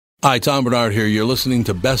Hi, Tom Bernard here. You're listening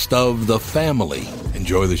to Best of the Family.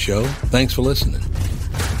 Enjoy the show. Thanks for listening.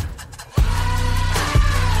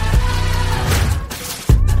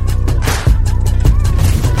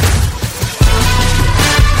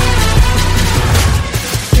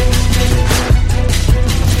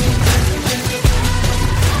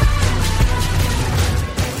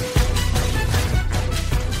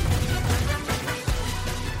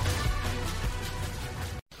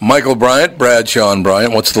 Michael Bryant, Bradshaw and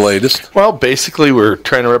Bryant, what's the latest? Well, basically, we're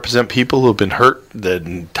trying to represent people who have been hurt,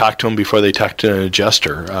 then talk to them before they talk to an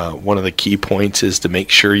adjuster. One of the key points is to make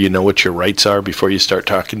sure you know what your rights are before you start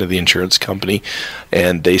talking to the insurance company,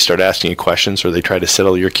 and they start asking you questions or they try to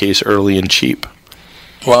settle your case early and cheap.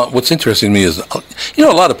 Well, what's interesting to me is, a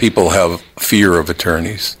lot of people have fear of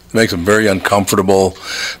attorneys. It makes them very uncomfortable.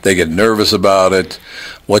 They get nervous about it.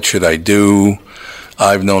 What should I do?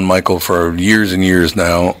 I've known Michael for years and years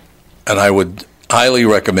now, and I would highly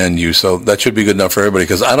recommend you. So that should be good enough for everybody,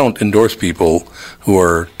 because I don't endorse people who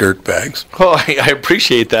are dirtbags. Well, I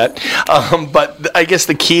appreciate that. But I guess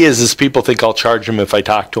the key is people think I'll charge them if I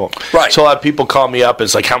talk to them. Right. So a lot of people call me up.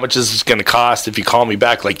 It's like, how much is this going to cost if you call me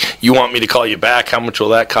back? Like, you want me to call you back? How much will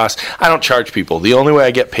that cost? I don't charge people. The only way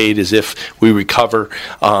I get paid is if we recover,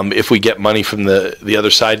 if we get money from the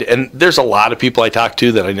other side. And there's a lot of people I talk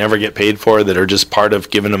to that I never get paid for that are just part of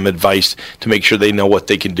giving them advice to make sure they know what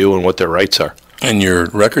they can do and what their rights are. And your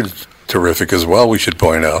record's terrific as well, we should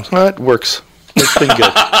point out. Well, it works. It's been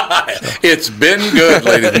good. It's been good,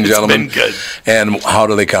 ladies and gentlemen. It's been good. And how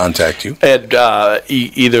do they contact you? And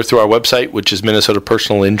either through our website, which is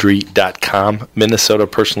minnesotapersonalinjury.com,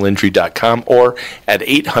 minnesotapersonalinjury.com, or at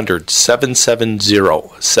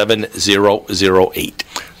 800-770-7008.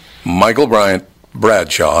 Michael Bryant,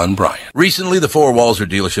 Bradshaw and Bryant. Recently, the four Walzer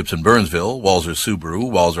dealerships in Burnsville, Walzer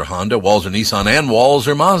Subaru, Walzer Honda, Walzer Nissan, and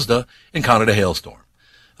Walzer Mazda, encountered a hailstorm.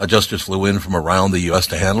 Adjusters flew in from around the U.S.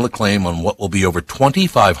 to handle a claim on what will be over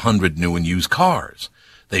 2,500 new and used cars.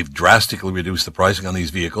 They've drastically reduced the pricing on these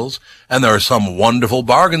vehicles, and there are some wonderful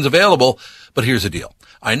bargains available. But here's the deal.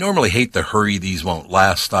 I normally hate the hurry these won't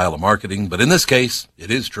last style of marketing, but in this case,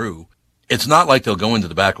 it is true. It's not like they'll go into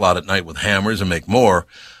the back lot at night with hammers and make more.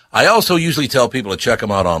 I also usually tell people to check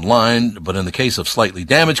them out online, but in the case of slightly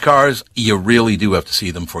damaged cars, you really do have to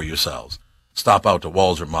see them for yourselves. Stop out to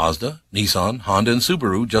Walzer Mazda, Nissan, Honda, and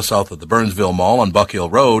Subaru just south of the Burnsville Mall on Buck Hill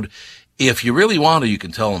Road. If you really want to, you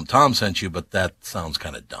can tell them Tom sent you, but that sounds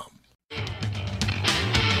kind of dumb.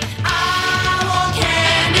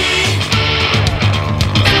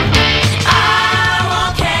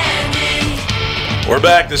 We're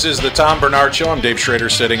back. This is the Tom Bernard Show. I'm Dave Schrader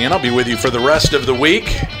sitting in. I'll be with you for the rest of the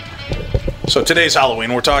week. So today's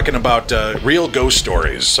Halloween. We're talking about real ghost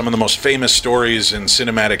stories, some of the most famous stories in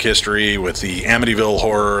cinematic history with the Amityville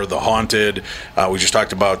Horror, the Haunted. We just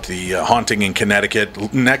talked about the haunting in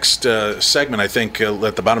Connecticut. Next segment, I think,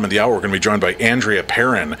 at the bottom of the hour, we're going to be joined by Andrea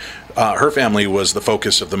Perrin. Her family was the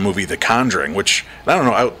focus of the movie The Conjuring, which, I don't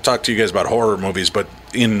know, I'll talk to you guys about horror movies, but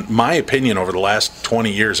in my opinion, over the last 20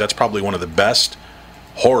 years, that's probably one of the best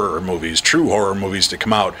horror movies, true horror movies to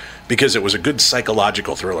come out, because it was a good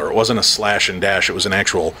psychological thriller. It wasn't a slash and dash. It was an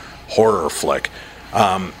actual horror flick.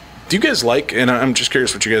 Do you guys like, and I'm just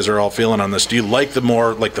curious what you guys are all feeling on this, do you like the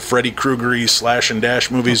more, like the Freddy Krueger-y slash and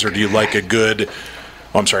dash movies, or do you like a good,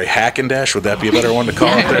 hack and dash? Would that be a better one to call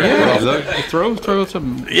it there? Yeah, throw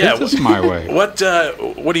some business my way. What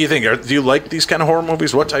do you think? Do you like these kind of horror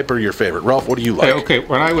movies? What type are your favorite? Ralph, what do you like? Okay,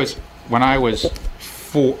 when I was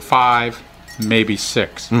 5, maybe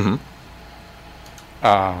 6. Mm-hmm.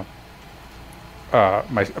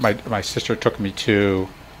 My sister took me to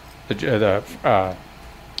the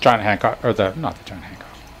John Hancock, or not the John Hancock.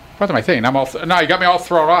 What am I thinking? You got me all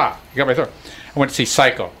thrown off. I went to see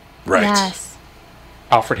Psycho. Right. Yes.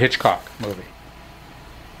 Alfred Hitchcock movie.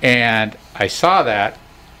 And I saw that,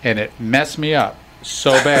 and it messed me up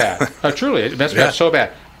so bad. Truly, it messed me up so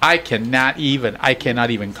bad. I cannot even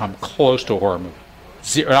come close to a horror movie.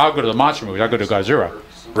 I'll go to the monster movies. I'll go to Godzilla.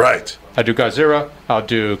 Right. I do Godzilla. I'll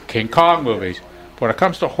do King Kong movies. But when it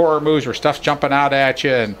comes to horror movies where stuff's jumping out at you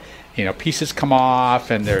and, pieces come off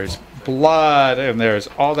and there's blood and there's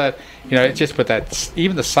all that, it's just, but that,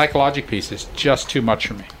 even the psychological piece is just too much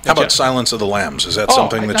for me. How about Silence of the Lambs? Is that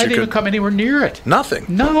something that I you didn't even come anywhere near it. Nothing?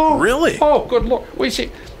 No. Really? Oh, good Lord. Well, you see,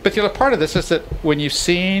 but the other part of this is that when you've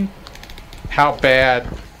seen how bad,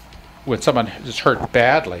 when someone is hurt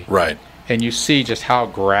badly. Right. And you see just how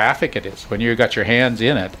graphic it is when you got your hands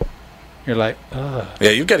in it, you're like, ugh.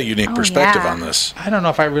 Yeah, you've got a unique perspective on this. I don't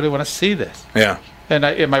know if I really want to see this. Yeah.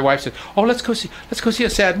 And my wife said, "Oh, let's go see a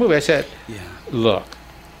sad movie." I said, "Look,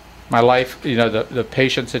 My life, the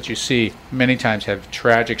patients that you see many times have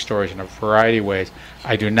tragic stories in a variety of ways.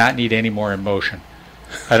 I do not need any more emotion.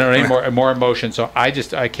 I don't need more emotion, so I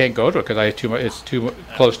can't go to it because I have too much. It's too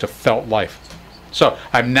close to felt life. So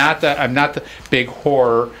I'm not the big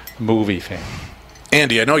horror movie fan.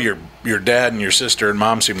 Andy, I know your dad and your sister and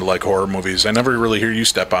mom seem to like horror movies. I never really hear you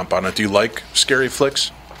step up on it. Do you like scary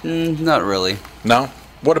flicks? Not really. No?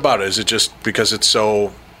 What about it? Is it just because it's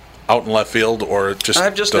so out in left field, or it just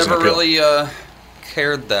I've just doesn't never appeal? really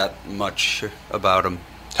cared that much about them.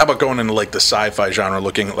 How about going into like the sci-fi genre,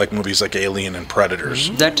 looking at like movies like Alien and Predators?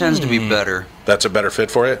 That tends to be better. That's a better fit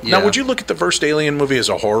for you? Yeah. Now, would you look at the first Alien movie as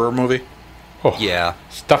a horror movie? Oh, Yeah.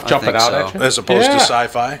 stuff jumping think out so. at you. As opposed to Yeah.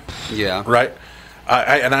 sci-fi? Yeah. Right?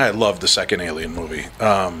 I love the second Alien movie.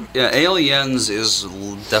 Yeah, Aliens is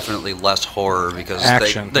definitely less horror because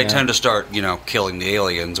Action, they yeah. tend to start, killing the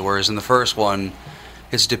aliens, whereas in the first one,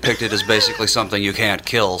 it's depicted as basically something you can't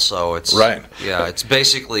kill, so it's... Right. Yeah, it's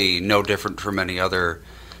basically no different from any other,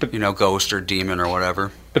 ghost or demon or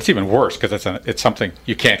whatever. But it's even worse because it's something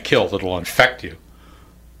you can't kill that'll infect you.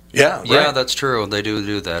 Yeah, right. Yeah, that's true. They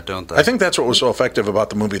do that, don't they? I think that's what was so effective about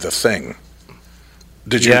the movie The Thing.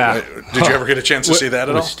 Did you ever get a chance to see that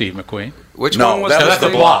at With all? Steve McQueen. Which No, one was that the was That's the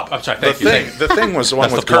thing? Blob. I'm sorry. The Thank you. thing, the thing was the one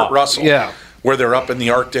That's with the Kurt Blob. Russell. Yeah. Where they're up in the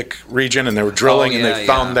Arctic region and they were drilling and they yeah,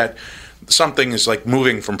 found yeah. that something is like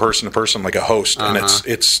moving from person to person like a host, and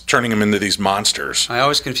it's turning them into these monsters. I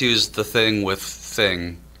always confuse the Thing with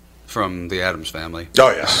Thing from the Addams Family. Oh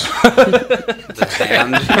yes, The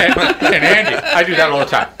hand. And Andy, I do that all the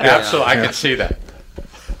time. Absolutely, I can see that.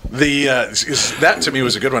 that to me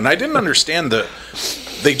was a good one. I didn't understand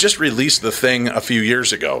they just released The Thing a few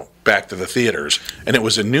years ago back to the theaters, and it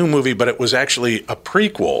was a new movie, but it was actually a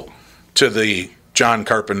prequel to the John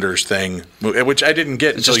Carpenter's Thing, which I didn't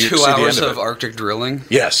get until Just you 2 see the hours end of of it. Arctic drilling.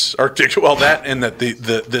 Yes, Arctic. Well, that and that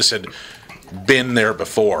this had been there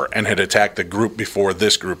before and had attacked the group before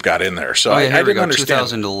this group got in there. So Oh, yeah, I here we didn't go. understand.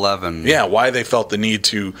 2011. Yeah, why they felt the need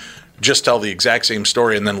to just tell the exact same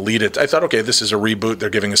story and then lead it. I thought, okay, this is a reboot. They're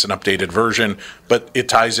giving us an updated version, but it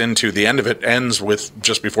ties into the end of it ends with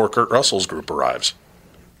just before Kurt Russell's group arrives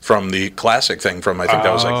from the classic Thing from I think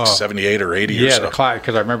that was like 78 or 80 or Yeah, so.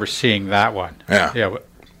 because I remember seeing that one. Yeah. Yeah, where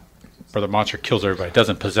the monster kills everybody. It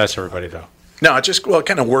doesn't possess everybody, though. No, it just it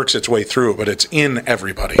kind of works its way through, but it's in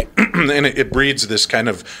everybody, and it breeds this kind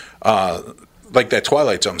of like that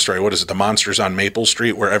Twilight Zone story. What is it? The Monsters on Maple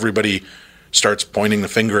Street, where everybody starts pointing the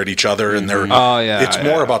finger at each other, and they're. Oh, yeah, It's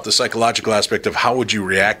more about the psychological aspect of how would you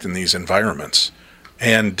react in these environments.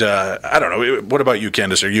 And I don't know. What about you,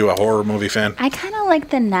 Candace? Are you a horror movie fan? I kind of like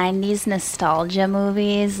the 90s nostalgia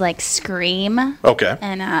movies like Scream. Okay.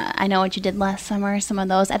 And I Know What You Did Last Summer, some of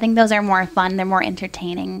those. I think those are more fun. They're more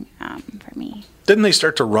entertaining for me. Didn't they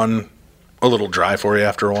start to run a little dry for you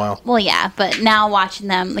after a while? Well, yeah, but now watching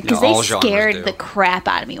them, because You know, all they genres scared do. the crap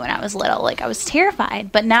out of me when I was little. Like, I was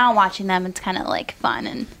terrified. But now watching them, it's kind of like fun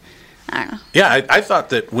and I don't know. Yeah, I thought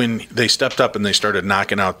that when they stepped up and they started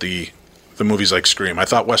knocking out the movies like Scream, I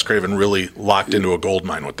thought Wes Craven really locked into a gold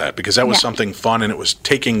mine with that, because that was Yeah. something fun, and it was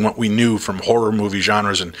taking what we knew from horror movie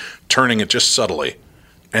genres and turning it just subtly,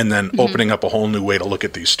 and then opening up a whole new way to look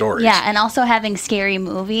at these stories. Yeah, and also having Scary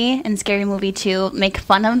Movie and Scary Movie 2 make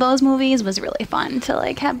fun of those movies was really fun to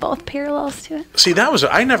like have both parallels to it. See, that was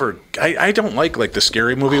I don't like the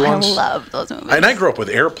scary movie ones. I love those movies. And I grew up with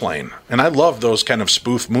Airplane, and I love those kind of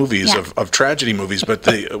spoof movies Yeah. of tragedy movies. But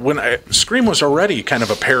Scream was already kind of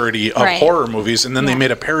a parody of Right. horror movies, and then they Yeah.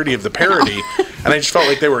 made a parody of the parody, and I just felt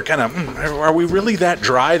like they were kind of, are we really that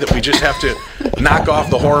dry that we just have to knock off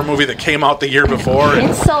the horror movie that came out the year before? And,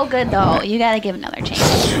 It's so good though. You got to give it another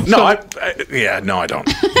chance. no, I don't.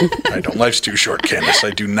 I don't. Life's too short, Candace.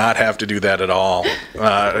 I do not have to do that at all.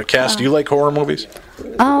 Cass, do you like horror movies?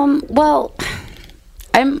 Well,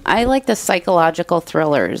 I like the psychological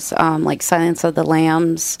thrillers, like Silence of the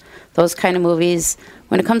Lambs, those kind of movies.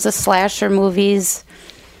 When it comes to slasher movies,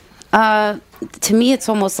 to me, it's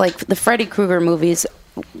almost like the Freddy Krueger movies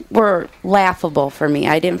were laughable for me.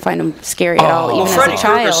 I didn't find them scary at all, Well, even Freddy as a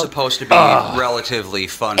Krueger's child. supposed to be relatively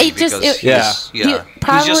funny It just- because it- Yeah. he's He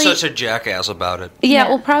probably- just such a jackass about it. Yeah, Yeah.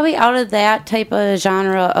 well, probably out of that type of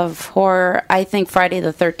genre of horror, I think Friday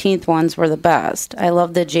the 13th ones were the best. I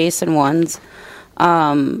love the Jason ones.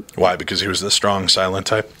 Why? Because he was the strong, silent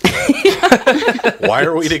type? Why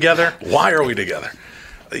are we together? Why are we together?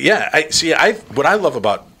 Yeah, what I love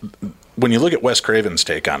about when you look at Wes Craven's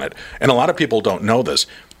take on it, and a lot of people don't know this,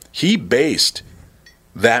 he based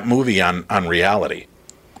that movie on reality.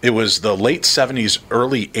 it was the late 70s,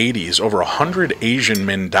 early 80s. Over 100 Asian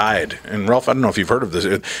men died. And Ralph, I don't know if you've heard of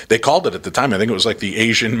this. They called it at the time, I think it was like the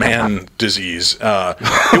Asian man disease.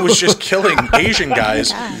 It was just killing Asian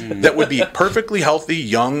guys that would be perfectly healthy,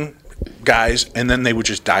 young guys, and then they would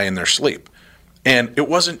just die in their sleep. And it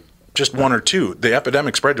wasn't just one or two. The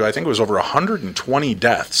epidemic spread to, I think it was over 120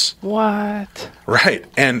 deaths. What? Right.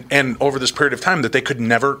 And over this period of time that they could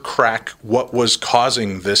never crack what was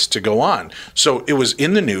causing this to go on. So it was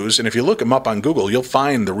in the news, and if you look them up on Google, you'll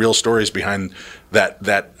find the real stories behind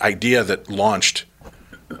that idea that launched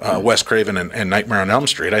Wes Craven and Nightmare on Elm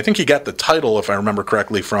Street. I think he got the title, if I remember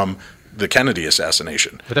correctly, from the Kennedy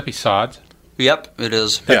assassination. Would that be Sods? Yep, it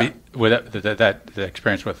is. Would that the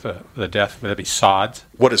experience with the death, would that be SODS?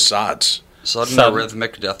 What is SODS? Sudden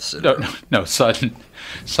arrhythmic death syndrome. No, sudden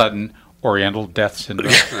Oriental death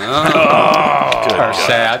syndrome. Or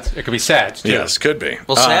SADS. It could be SADS, too. Yes, could be.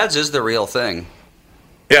 Well, SADS is the real thing.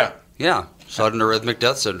 Yeah. Yeah, sudden arrhythmic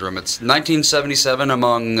death syndrome. It's 1977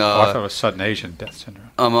 among... I thought it was sudden Asian death syndrome.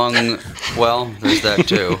 Well, there's that,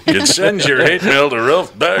 too. You'd send your hate mail to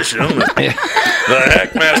Ralph Basham at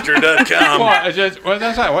thehackmaster.com.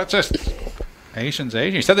 That's not. What's just Asians?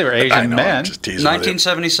 You said they were Asian men.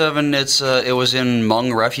 1977. It was in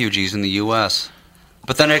Hmong refugees in the U.S.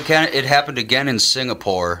 But then it happened again in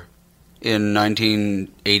Singapore in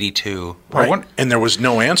 1982. Right. And there was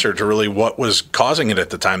no answer to really what was causing it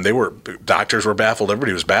at the time. Doctors were baffled.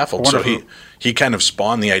 Everybody was baffled. So he kind of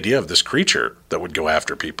spawned the idea of this creature that would go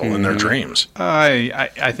after people in their dreams.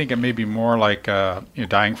 I think it may be more like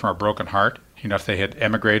dying from a broken heart. If they had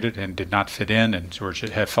emigrated and did not fit in and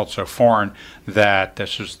had felt so foreign that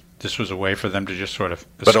this was a way for them to just sort of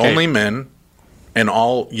escape. But only men, and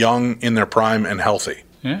all young in their prime and healthy.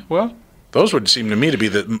 Yeah, well, those would seem to me to be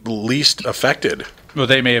the least affected. Well,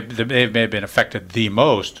 they may have been affected the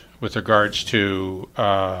most with regards to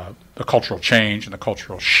the cultural change and the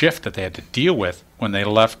cultural shift that they had to deal with when they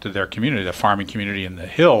left their community, the farming community in the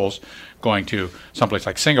hills, going to someplace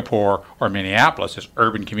like Singapore or Minneapolis, this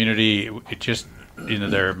urban community. It just,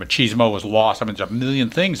 their machismo was lost. I mean, there's a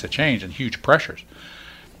million things that changed and huge pressures.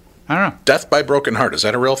 I don't know. Death by broken heart, is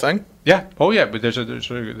that a real thing? Yeah. Oh, yeah. But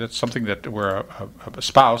that's something that where a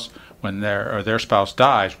spouse, when their spouse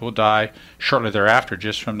dies, will die shortly thereafter,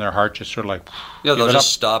 just from their heart, just sort of like. Yeah, they'll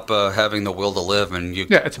just stop having the will to live, and you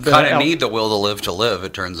kind of need the will to live.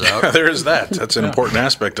 It turns out. There is that. That's an important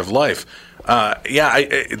aspect of life.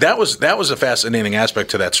 That was a fascinating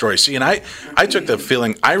aspect to that story. See, and I took the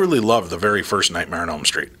feeling I really loved the very first Nightmare on Elm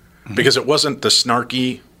Street because it wasn't the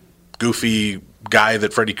snarky, goofy guy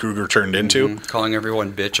that Freddy Krueger turned into. Calling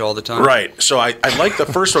everyone bitch all the time. Right. So I liked the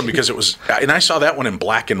first one because it was, and I saw that one in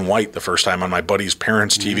black and white the first time on my buddy's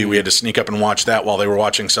parents' TV. We had to sneak up and watch that while they were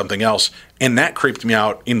watching something else, and that creeped me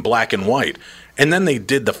out in black and white. And then they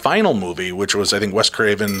did the final movie, which was, I think, Wes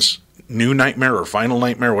Craven's New Nightmare or Final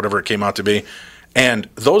Nightmare, whatever it came out to be. And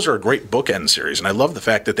those are a great bookend series. And I love the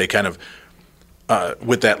fact that they kind of,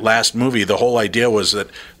 with that last movie, the whole idea was that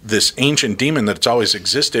this ancient demon that's always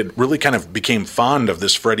existed really kind of became fond of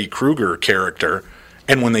this Freddy Krueger character.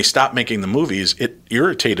 And when they stopped making the movies, it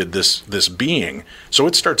irritated this being. So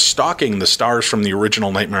it starts stalking the stars from the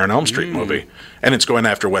original Nightmare on Elm Street movie. And it's going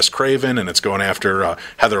after Wes Craven, and it's going after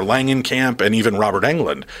Heather Langenkamp, and even Robert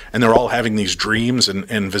Englund. And they're all having these dreams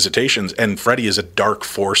and visitations. And Freddy is a dark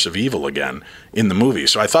force of evil again in the movie.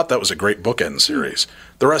 So I thought that was a great bookend series.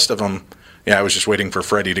 The rest of them... Yeah, I was just waiting for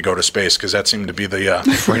Freddy to go to space because that seemed to be the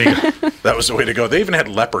that was the way to go. They even had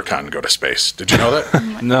Leprechaun go to space. Did you know that?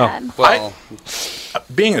 Oh no. God. Well,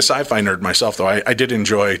 being a sci-fi nerd myself, though, I did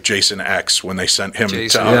enjoy Jason X when they sent him to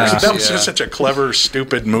X, that was just such a clever,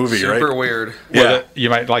 stupid movie, right? super weird. Well, you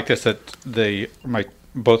might like this that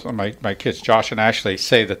both of my kids, Josh and Ashley,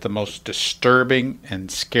 say that the most disturbing and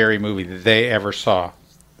scary movie that they ever saw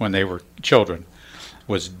when they were children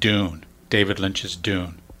was Dune, David Lynch's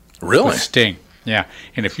Dune. Really? With Sting. Yeah.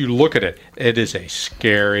 And if you look at it, it is a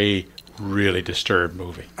scary, really disturbed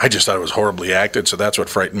movie. I just thought it was horribly acted, so that's what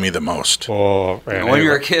frightened me the most. Oh, man, When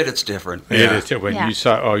you're a kid, it's different. It is. When you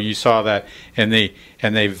saw that, and they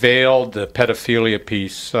veiled the pedophilia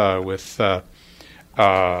piece with the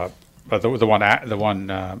one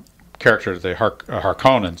character, the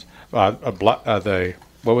Harkonnens,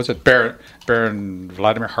 what was it, Baron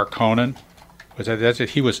Vladimir Harkonnen? Was that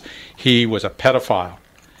it? He was a pedophile.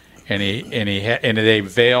 And they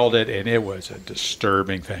veiled it, and it was a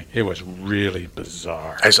disturbing thing. It was really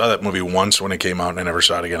bizarre. I saw that movie once when it came out, and I never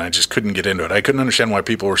saw it again. I just couldn't get into it. I couldn't understand why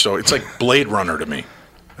people were so... It's like Blade Runner to me.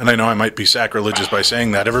 And I know I might be sacrilegious by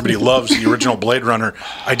saying that. Everybody loves the original Blade Runner.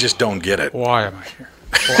 I just don't get it. Why am I here?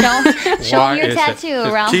 Show me your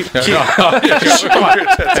tattoo, Ralph. Come on,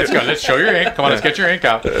 let's go. Let's show your ink. Come on, let's get your ink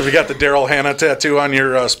out. Have you got the Daryl Hannah tattoo on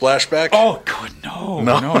your splashback? Oh, God,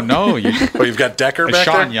 no. You've got Decker back there?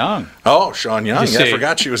 Sean Young. Oh, Sean Young. You I see.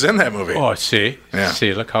 forgot she was in that movie. Oh, see? Yeah.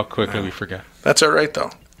 See, look how quickly we forget. That's all right,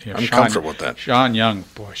 though. Yeah, I'm comfortable with that. Sean Young,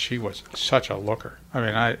 boy, she was such a looker. I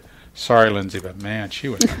mean, sorry, Lindsay, but man, she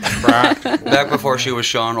was practical. Back before she was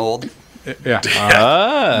Sean Old.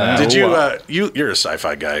 Yeah. Did you're a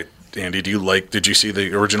sci-fi guy, Andy. Did you see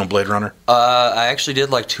the original Blade Runner? I actually did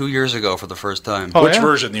 2 years ago for the first time. Which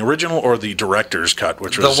version, the original or the director's cut,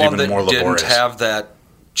 which was the one even more that laborious? didn't have that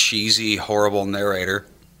cheesy, horrible narrator.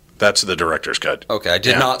 That's the director's cut. Okay, I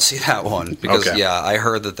did not see that one because I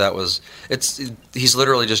heard that was he's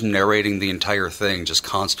literally just narrating the entire thing just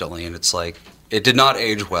constantly, and it's like it did not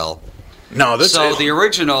age well. No, the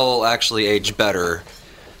original actually aged better,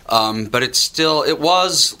 but it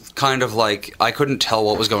was kind of like I couldn't tell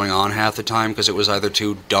what was going on half the time because it was either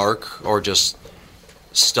too dark or just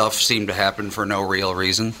stuff seemed to happen for no real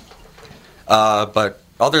reason. But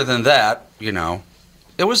other than that,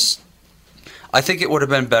 it was. I think it would have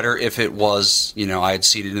been better if it was, I had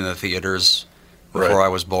seen it in the theaters before I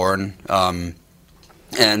was born. And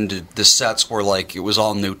the sets were it was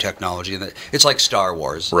all new technology. It's like Star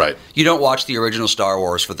Wars. Right. You don't watch the original Star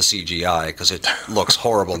Wars for the CGI because it looks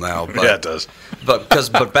horrible now. But, yeah, it does.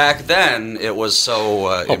 But back then, it was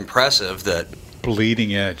so impressive that...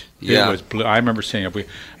 Bleeding edge. Yeah. I remember seeing it.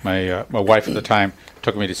 My wife at the time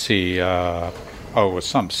took me to see, it was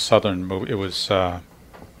some Southern movie. It was...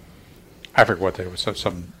 I forget what it was.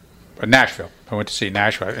 Nashville. I went to see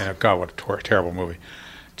Nashville, and God, what a terrible movie!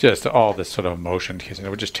 Just all this sort of emotion. It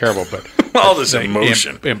was just terrible. But all this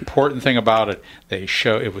emotion. The important thing about it,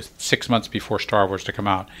 it was 6 months before Star Wars to come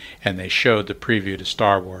out, and they showed the preview to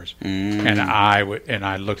Star Wars, and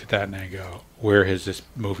I looked at that and I go, where has this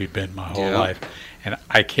movie been my whole life? And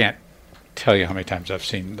I can't tell you how many times I've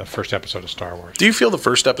seen the first episode of Star Wars. Do you feel the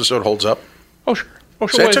first episode holds up? Oh, sure.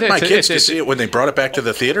 So I took my kids to see it when they brought it back to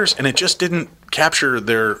the theaters, and it just didn't capture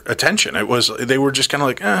their attention. They were just kind of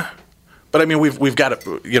like, eh. But I mean, we've got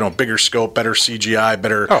a bigger scope, better CGI,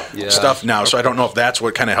 better stuff now. So I don't know if that's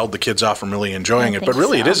what kind of held the kids off from really enjoying it. But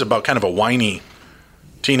really, it is about kind of a whiny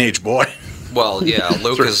teenage boy. Well, yeah,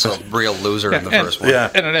 Luke is a real loser in the first one. Yeah,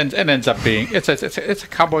 and it ends up being it's a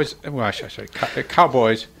Cowboys. Well, I should say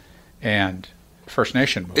Cowboys and First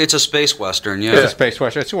Nation movie. It's a space western, yeah. It's a space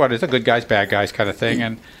western. It's a good guys, bad guys kind of thing,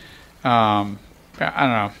 and I don't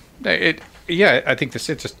know. I think it's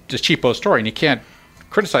a cheapo story, and you can't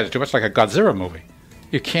criticize it too much like a Godzilla movie.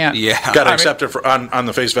 You can't. Yeah, got to accept it on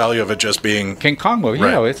the face value of it just being King Kong movie.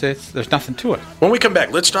 Right. It's there's nothing to it. When we come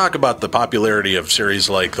back, let's talk about the popularity of series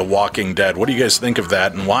like The Walking Dead. What do you guys think of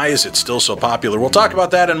that, and why is it still so popular? We'll talk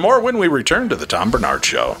about that and more when we return to the Tom Bernard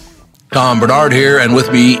Show. Tom Bernard here, and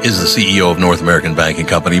with me is the CEO of North American Banking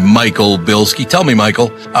Company, Michael Bilski. Tell me,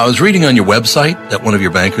 Michael, I was reading on your website that one of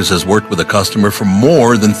your bankers has worked with a customer for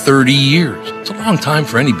more than 30 years. It's a long time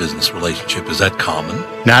for any business relationship. Is that common?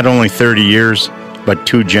 Not only 30 years, but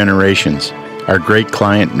 2 generations. Our great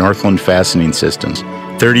client, Northland Fastening Systems.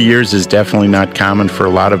 30 years is definitely not common for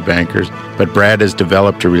a lot of bankers, but Brad has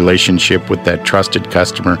developed a relationship with that trusted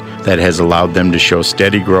customer that has allowed them to show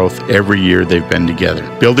steady growth every year they've been together.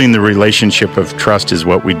 Building the relationship of trust is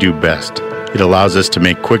what we do best. It allows us to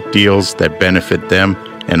make quick deals that benefit them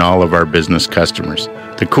and all of our business customers.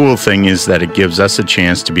 The cool thing is that it gives us a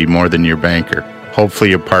chance to be more than your banker,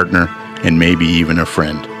 hopefully a partner, and maybe even a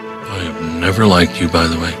friend. I have never liked you, by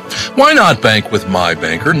the way. Why not bank with my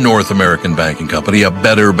banker, North American Banking Company, a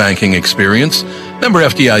better banking experience? Member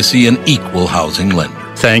FDIC, an equal housing lender.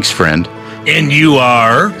 Thanks, friend. And you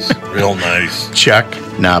are? Real nice. Chuck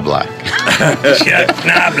Knobloch. Chuck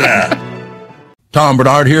Knobloch. Tom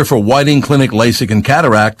Bernard here for Whiting Clinic LASIK and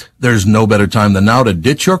Cataract. There's no better time than now to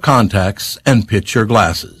ditch your contacts and pitch your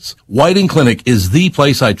glasses. Whiting Clinic is the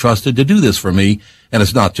place I trusted to do this for me, and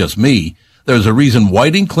it's not just me. There's a reason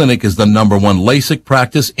Whiting Clinic is the #1 LASIK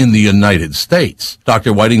practice in the United States.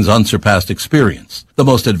 Dr. Whiting's unsurpassed experience, the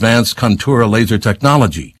most advanced Contura laser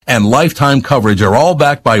technology, and lifetime coverage are all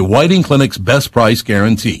backed by Whiting Clinic's best price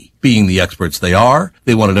guarantee. Being the experts they are,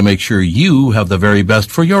 they wanted to make sure you have the very best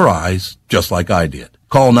for your eyes, just like I did.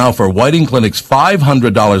 Call now for Whiting Clinic's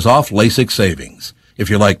 $500 off LASIK savings. If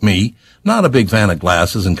you're like me, not a big fan of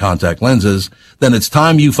glasses and contact lenses, then it's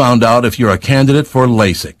time you found out if you're a candidate for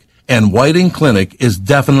LASIK. And Whiting Clinic is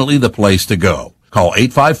definitely the place to go. Call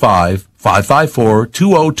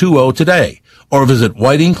 855-554-2020 today or visit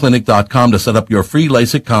whitingclinic.com to set up your free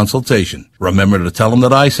LASIK consultation. Remember to tell them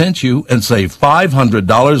that I sent you and save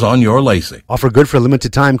 $500 on your LASIK. Offer good for a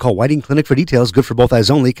limited time. Call Whiting Clinic for details. Good for both eyes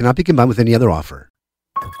only. Cannot be combined with any other offer.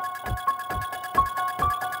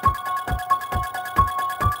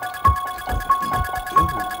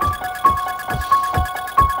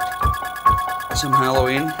 Some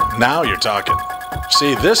Halloween. Now you're talking.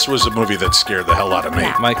 See, this was a movie that scared the hell out of me.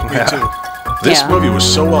 Mike, Me too. This movie was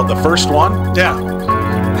so well. The first one,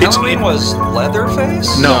 Halloween was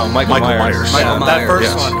Leatherface? No, Michael Myers. Michael Myers. That first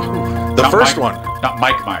Yes. one. The Not first Mike- one. Not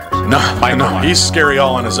Mike Myers. No, Michael no, Myers. he's scary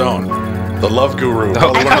all on his own. The Love Guru,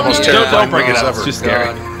 probably one of the most terrifying Don't bring it movies up. ever. It's too scary.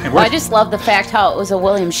 And, Well, I just love the fact how it was a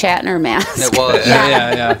William Shatner mask. It was.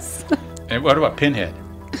 Yeah. and what about Pinhead?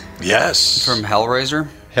 Yes, From Hellraiser?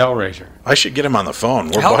 Hellraiser. I should get him on the phone.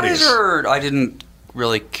 We're buddies. Hellraiser, I didn't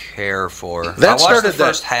really care for. That I watched started the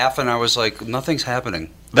first half and I was like, nothing's happening.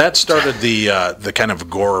 That started the kind of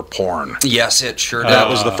gore porn. Yes, it sure did. That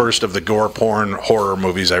was the first of the gore porn horror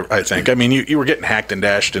movies, I think. I mean, you were getting hacked and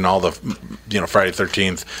dashed in all the, Friday the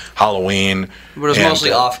 13th, Halloween. But it was and,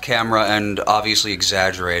 mostly off camera and obviously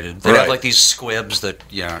exaggerated. They had Right. like these squibs that,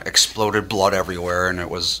 exploded blood everywhere, and it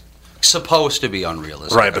was supposed to be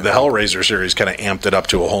unrealistic. Right, but the Hellraiser series kind of amped it up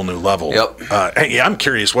to a whole new level. Yep. Hey, I'm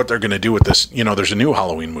curious what they're going to do with this. There's a new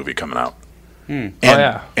Halloween movie coming out. And,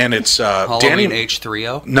 and it's Halloween Danny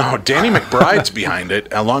H3O? No, Danny McBride's behind it,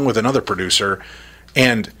 along with another producer,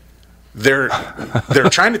 and they're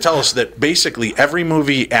trying to tell us that basically every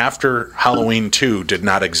movie after Halloween 2 did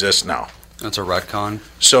not exist now. That's a retcon.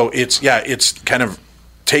 So it's kind of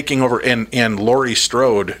taking over, and Laurie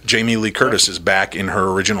Strode, Jamie Lee Curtis, is back in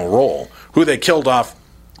her original role, who they killed off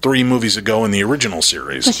 3 movies ago in the original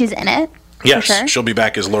series. So she's in it? Yes, For sure? she'll be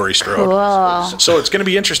back as Laurie Strode. Cool. So it's going to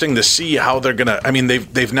be interesting to see how they're going to. I mean,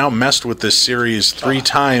 they've now messed with this series 3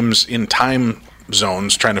 times in time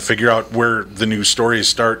zones, trying to figure out where the new stories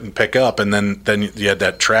start and pick up, and then you had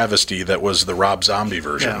that travesty that was the Rob Zombie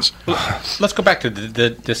versions. Let's go back to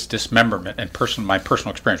this dismemberment and my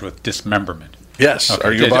personal experience with dismemberment. Yes. Okay.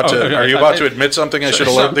 Are you about to admit something I should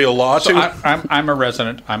alert the law to? I'm a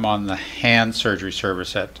resident. I'm on the hand surgery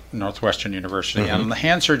service at Northwestern University. And on the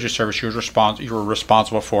hand surgery service, you were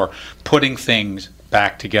responsible for putting things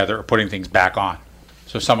back together or putting things back on.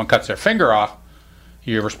 So if someone cuts their finger off,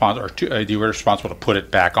 you were responsible to put it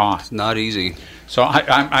back on. It's not easy. So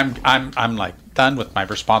I'm like done with my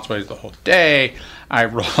responsibilities the whole day. I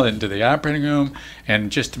roll into the operating room,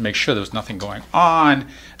 and just to make sure there was nothing going on,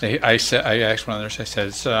 I asked one of the nurses. I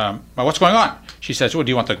says, well, "What's going on?" She says, "Well, do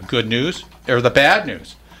you want the good news or the bad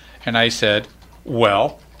news?" And I said,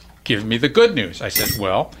 "Well, give me the good news." I said,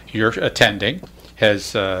 "Well, your attending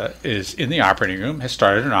is in the operating room, has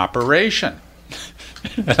started an operation."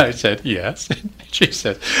 And I said, "Yes." She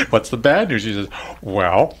said, "What's the bad news?" She says,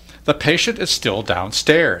 "Well, the patient is still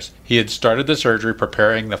downstairs. He had started the surgery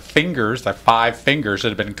preparing the 5 fingers that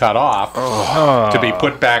had been cut off to be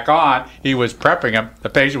put back on. He was prepping them. The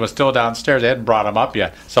patient was still downstairs. They hadn't brought him up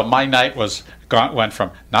yet. So my night went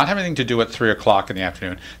from not having anything to do at 3 o'clock in the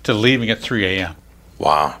afternoon to leaving at 3 a.m.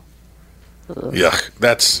 Wow. Yuck.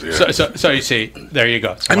 That's So you see, there you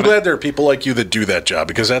go. So I'm glad there are people like you that do that job,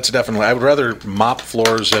 because that's definitely. I would rather mop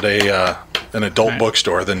floors at an adult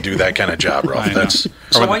bookstore than do that kind of job, Ralph. That's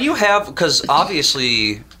So when you have, because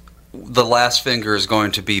obviously the last finger is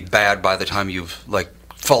going to be bad by the time you've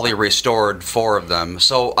fully restored 4 of them.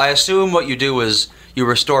 So I assume what you do is you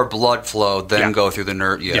restore blood flow, then go through the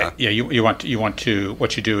nerve. Yeah. You want to.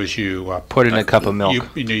 What you do is you put in a cup of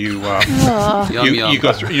milk. You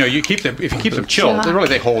go through. You keep them. If you keep them chilled,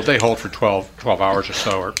 they hold for 12 hours or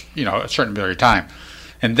so, or a certain period of time.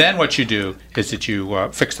 And then what you do is that you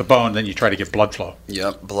fix the bone. Then you try to get blood flow.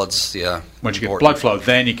 Yep, blood's Once you get blood flow,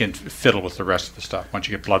 then you can fiddle with the rest of the stuff. Once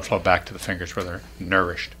you get blood flow back to the fingers where they're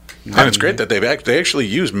nourished. And it's great that they actually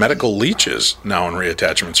use medical leeches now in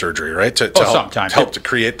reattachment surgery, right? To help to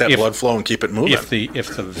create that blood flow and keep it moving. If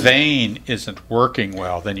the vein isn't working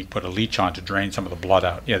well, then you put a leech on to drain some of the blood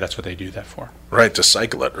out. Yeah, that's what they do that for. Right, to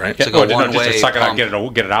cycle it, right? Yeah, just to suck it out, get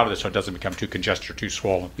it out of there, so it doesn't become too congested or too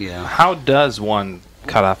swollen. Yeah. How does one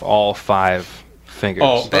cut off all 5 fingers?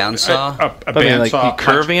 Oh, bandsaw. A bandsaw. You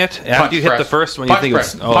curving it after you hit the first one. You think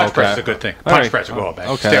it's punch press is a good thing. Punch press will go all back.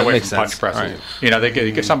 Okay, stay away from punch presses. Right.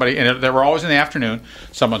 They get somebody, and they were always in the afternoon.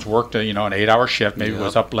 Someone's worked an 8-hour shift. Maybe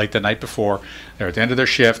was up late the night before. They're at the end of their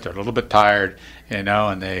shift. They're a little bit tired,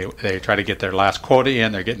 and they try to get their last quota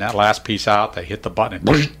in. They're getting that last piece out. They hit the button.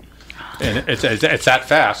 And it's that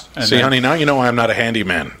fast. And see, honey, now you know I'm not a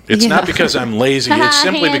handyman. It's not because I'm lazy. It's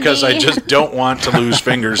simply because I just don't want to lose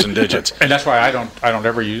fingers and digits. And that's why I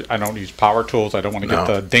don't use power tools. I don't want to get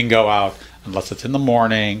the dingo out. unless it's in the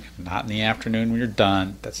morning, not in the afternoon when you're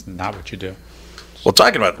done. That's not what you do. Well,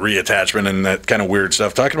 talking about reattachment and that kind of weird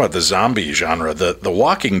stuff, talking about the zombie genre, the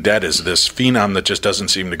Walking Dead is this phenom that just doesn't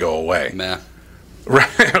seem to go away. Meh.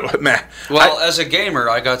 Right. Meh. Well, as a gamer,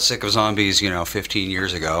 I got sick of zombies, 15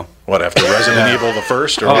 years ago. What, after Resident Evil the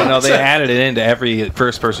first? Or oh, no, they added it into every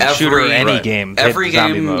first-person shooter, any game. Every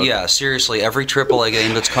game, mode. yeah, seriously, every AAA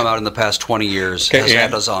game that's come out in the past 20 years has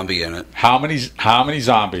had a zombie in it. How many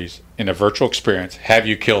zombies in a virtual experience have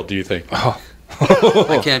you killed, do you think? Oh.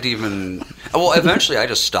 I can't even. Well, eventually, I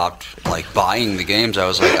just stopped buying the games. I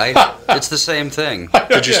was like, it's the same thing.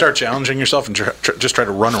 Did you start challenging yourself and just try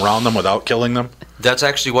to run around them without killing them? That's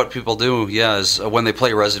actually what people do. Yeah, is when they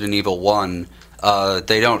play Resident Evil 1,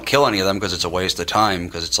 they don't kill any of them because it's a waste of time.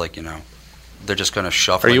 Because it's they're just going to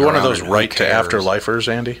shuffle. Are you one of those right to afterlifers,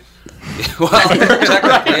 Andy? Well,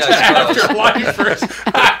 technically, I suppose.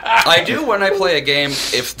 I do when I play a game,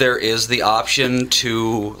 if there is the option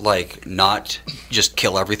to not just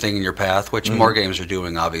kill everything in your path, which more games are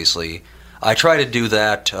doing, obviously. I try to do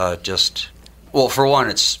that for one,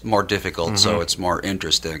 it's more difficult, so it's more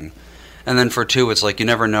interesting. And then for two, it's you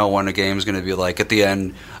never know when a game's going to be at the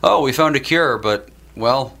end, oh, we found a cure, but,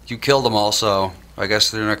 well, you killed them all, so I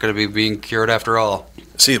guess they're not going to be being cured after all.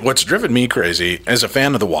 See, what's driven me crazy as a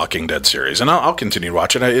fan of the Walking Dead series, and I'll continue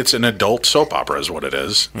watching it. It's an adult soap opera, is what it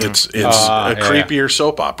is. It's a creepier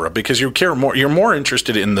soap opera because you care more. You're more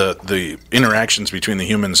interested in the interactions between the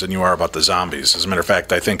humans than you are about the zombies. As a matter of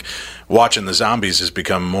fact, I think watching the zombies has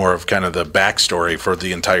become more of kind of the backstory for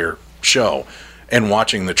the entire show, and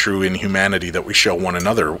watching the true inhumanity that we show one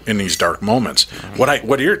another in these dark moments.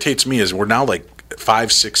 What irritates me is we're now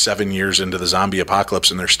 5, 6, 7 years into the zombie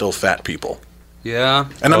apocalypse, and they're still fat people. Yeah.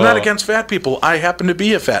 And I'm not against fat people. I happen to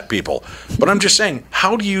be a fat people. But I'm just saying,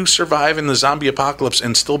 how do you survive in the zombie apocalypse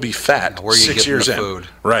and still be fat 6 years in? Food?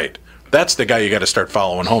 Right. That's the guy you got to start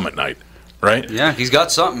following home at night, right? Yeah, he's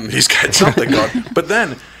got something. He's got something going. But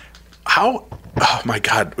then, how... Oh, my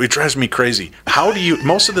God. It drives me crazy. How do you...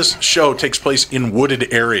 Most of this show takes place in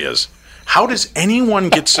wooded areas. How does anyone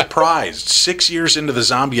get surprised 6 years into the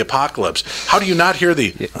zombie apocalypse? How do you not hear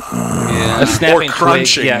the... or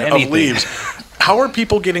crunching of leaves? How are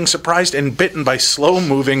people getting surprised and bitten by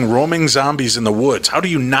slow-moving, roaming zombies in the woods? How do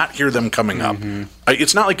you not hear them coming up?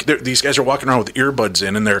 It's not like these guys are walking around with earbuds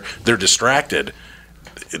in and they're distracted.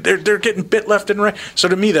 They're getting bit left and right. So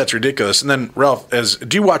to me, that's ridiculous. And then, Ralph,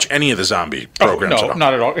 do you watch any of the zombie programs at all? No,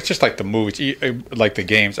 not at all. It's just like the movies, like the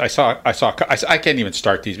games. I can't even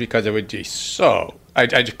start these because it would be so... I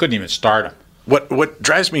just couldn't even start them. What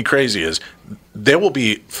drives me crazy is there will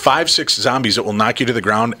be 5, 6 zombies that will knock you to the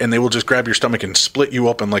ground, and they will just grab your stomach and split you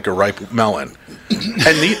open like a ripe melon.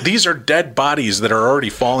 And these are dead bodies that are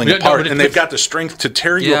already falling apart, and they've got the strength to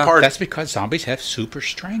tear you apart. That's because zombies have super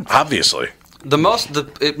strength. Obviously.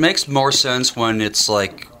 It makes more sense when it's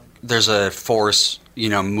there's a force,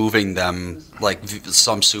 moving them like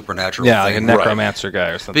some supernatural thing. Like a necromancer guy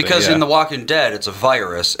or something. Because in The Walking Dead, it's a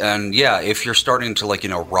virus, and if you're starting to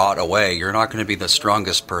rot away, you're not going to be the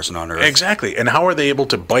strongest person on Earth. Exactly. And how are they able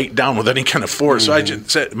to bite down with any kind of force? So I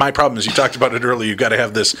just said, my problem is, you talked about it earlier, you've got to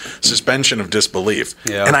have this suspension of disbelief.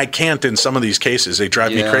 Yeah. And I can't in some of these cases. They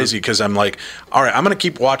drive me crazy because I'm like, all right, I'm going to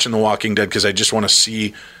keep watching The Walking Dead because I just want to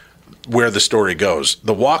see where the story goes.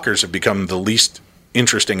 The walkers have become the least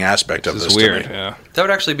interesting aspect of this weird, to me. Yeah. That would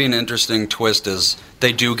actually be an interesting twist, is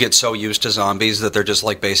they do get so used to zombies that they're just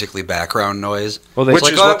basically background noise. Well, which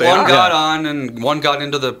is what they one are. got on and one got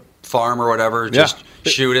into the farm or whatever, just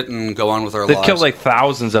shoot it and go on with our lives. They've killed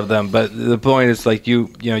thousands of them, but the point is you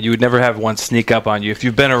would never have one sneak up on you if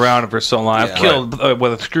you've been around for so long. I've killed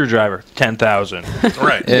with a screwdriver 10,000.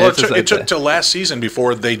 Right. Well, it took till last season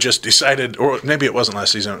before they just decided, or maybe it wasn't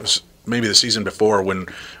last season. It was maybe the season before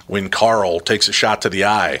when Carl takes a shot to the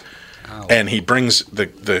eye. And he brings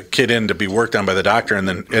the kid in to be worked on by the doctor, and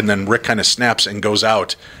then Rick kind of snaps and goes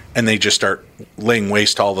out, and they just start laying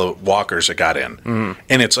waste to all the walkers that got in.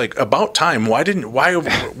 And it's about time. Why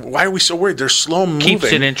are we so worried? They're slow moving.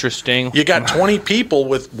 Keeps it interesting. You got 20 people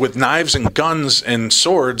with knives and guns and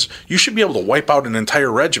swords. You should be able to wipe out an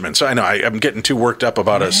entire regiment. So I know I'm getting too worked up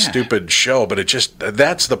about a stupid show, but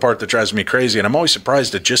that's the part that drives me crazy. And I'm always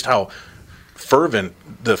surprised at just how fervent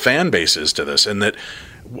the fan base is to this, and that.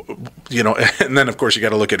 And then of course you got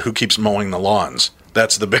to look at who keeps mowing the lawns.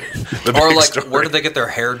 That's the big story. Where do they get their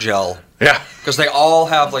hair gel? Yeah, because they all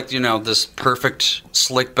have this perfect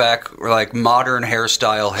slick back or modern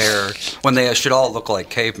hairstyle hair when they should all look like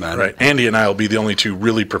cavemen. Right. Andy and I will be the only two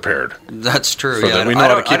really prepared. That's true. Yeah, we know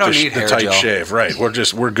how to keep the tight shave. Right.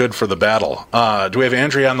 We're good for the battle. Do we have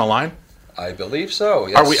Andrea on the line? I believe so.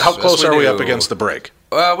 Yes. How close are we up against the break?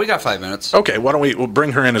 We got 5 minutes. Okay, why don't we'll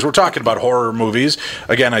bring her in as we're talking about horror movies.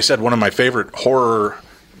 Again, I said one of my favorite horror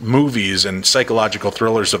movies and psychological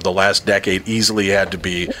thrillers of the last decade easily had to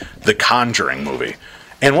be the Conjuring movie.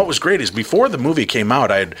 And what was great is before the movie came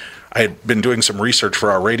out, I had been doing some research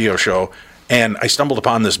for our radio show, and I stumbled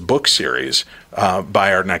upon this book series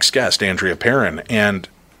by our next guest, Andrea Perron, and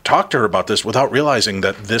talked to her about this without realizing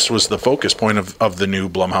that this was the focus point of the new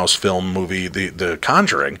Blumhouse film movie, The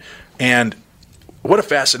Conjuring. And what a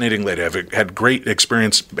fascinating lady. I've had great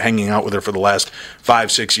experience hanging out with her for the last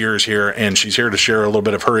 5-6 years here, and she's here to share a little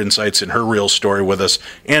bit of her insights and her real story with us.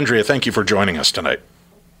 Andrea, thank you for joining us tonight.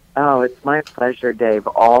 Oh, it's my pleasure, Dave,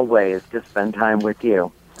 always to spend time with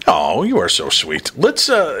you. Oh, you are so sweet.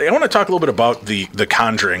 Let's. I want to talk a little bit about the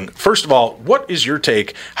Conjuring. First of all, what is your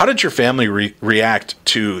take? How did your family react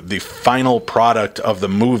to the final product of the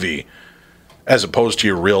movie as opposed to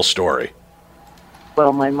your real story?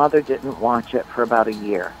 Well, my mother didn't watch it for about a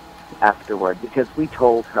year afterward because we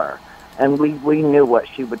told her, and we knew what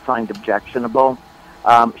she would find objectionable.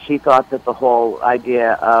 She thought that the whole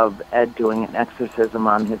idea of Ed doing an exorcism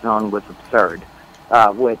on his own was absurd,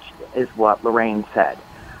 which is what Lorraine said.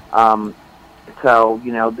 So,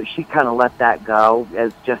 she kind of let that go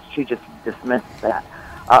she just dismissed that.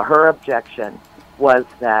 Her objection was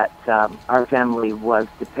that our family was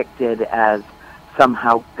depicted as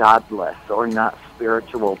somehow godless or not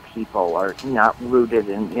spiritual people or not rooted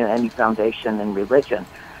in any foundation in religion.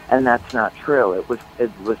 And that's not true. It was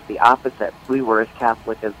the opposite. We were as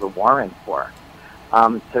Catholic as the Warrens were.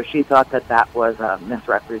 So she thought that was a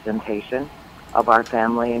misrepresentation of our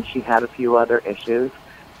family, and she had a few other issues.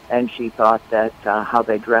 And she thought that how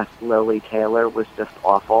they dressed Lily Taylor was just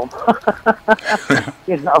awful. I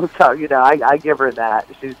give her that.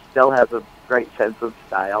 She still has a great sense of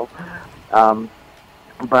style.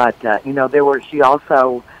 But she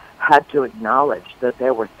also had to acknowledge that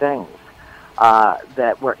there were things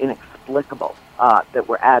that were inexplicable, that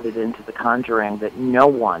were added into The Conjuring that no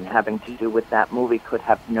one having to do with that movie could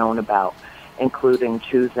have known about, including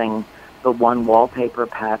choosing the one wallpaper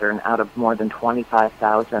pattern out of more than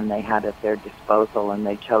 25,000 they had at their disposal, and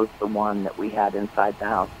they chose the one that we had inside the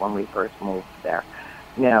house when we first moved there.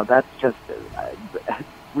 That's just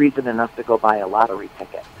reason enough to go buy a lottery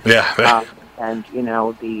ticket. Yeah. And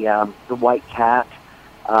the white cat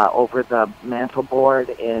over the mantel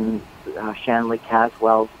board in Shanley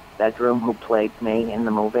Caswell's bedroom, who played me in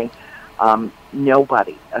the movie.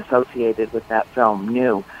 Nobody associated with that film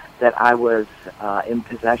knew that I was in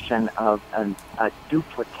possession of a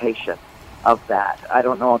duplication of that. I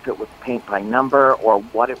don't know if it was paint by number or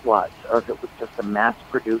what it was, or if it was just a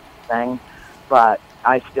mass-produced thing, but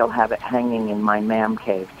I still have it hanging in my man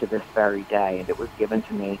cave to this very day, and it was given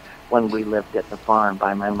to me when we lived at the farm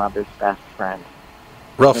by my mother's best friend.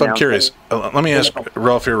 Ralph, I'm curious. Let me ask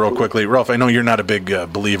Ralph here real quickly. Ralph, I know you're not a big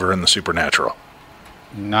believer in the supernatural.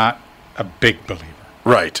 Not a big believer.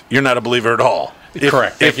 Right. You're not a believer at all.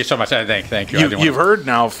 Correct. Thank you so much. Thank you. You've heard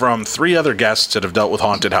now from 3 other guests that have dealt with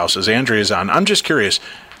haunted houses. Andrea's on. I'm just curious,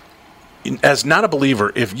 as not a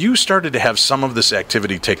believer, if you started to have some of this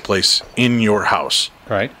activity take place in your house,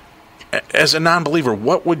 right? As a non-believer,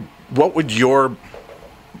 what would your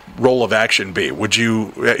role of action be? Would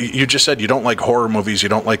you just said you don't like horror movies, you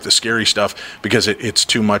don't like the scary stuff because it's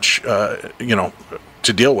too much, to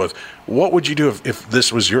deal with. What would you do if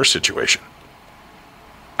this was your situation?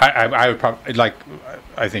 I would probably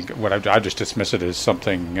I'd just dismiss it as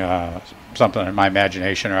something in my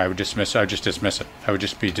imagination, or I would just dismiss it. I would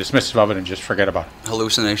just be dismissive of it and just forget about it.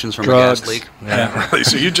 Hallucinations from Drugs. a gas leak. Yeah.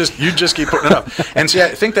 So you just keep putting it up. And see, I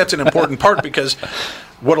think that's an important part, because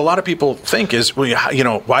what a lot of people think is,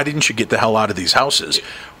 why didn't you get the hell out of these houses?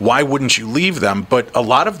 Why wouldn't you leave them? But a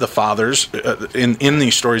lot of the fathers in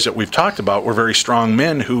these stories that we've talked about were very strong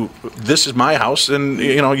men who, this is my house, and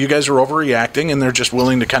you guys are overreacting, and they're just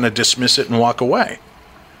willing to kind of dismiss it and walk away.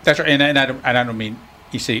 That's right, and I don't mean,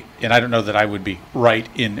 you see, and I don't know that I would be right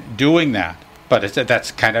in doing that. But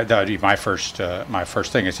that would be my first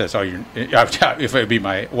thing. It says, if it would be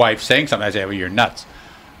my wife saying something, I'd say, well, you're nuts.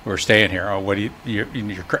 We're staying here. Oh, what do you're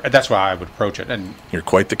that's why I would approach it. And you're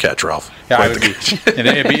quite the catch, Ralph. Yeah, I would be. And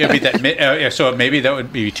it'd be that. So maybe that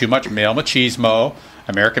would be too much male machismo,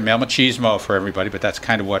 American male machismo for everybody. But that's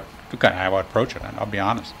kind of how I would approach it. I'll be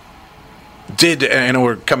honest. I know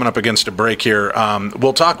we're coming up against a break here.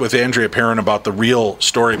 We'll talk with Andrea Perron about the real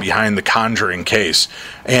story behind the Conjuring case.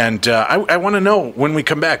 And I want to know, when we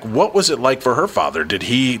come back, what was it like for her father? Did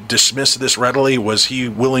he dismiss this readily? Was he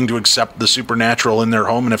willing to accept the supernatural in their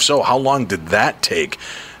home? And if so, how long did that take?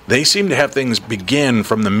 They seem to have things begin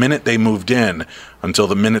from the minute they moved in until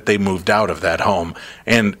the minute they moved out of that home.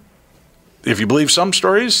 And if you believe some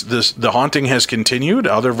stories, the haunting has continued.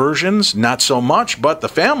 Other versions, not so much, but the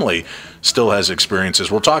family still has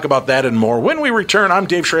experiences. We'll talk about that and more when we return. I'm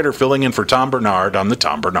Dave Schrader, filling in for Tom Bernard on The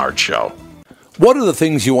Tom Bernard Show. What are the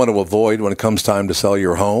things you want to avoid when it comes time to sell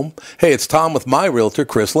your home? Hey, it's Tom with my realtor,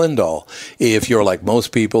 Chris Lindahl. If you're like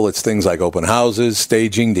most people, it's things like open houses,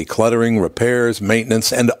 staging, decluttering, repairs,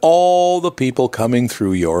 maintenance, and all the people coming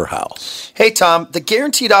through your house. Hey, Tom, the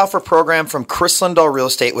Guaranteed Offer program from Chris Lindahl Real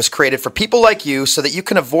Estate was created for people like you so that you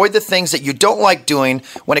can avoid the things that you don't like doing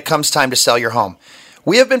when it comes time to sell your home.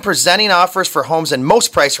 We have been presenting offers for homes in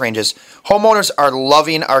most price ranges. Homeowners are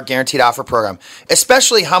loving our Guaranteed Offer program,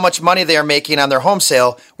 especially how much money they are making on their home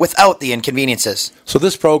sale without the inconveniences. So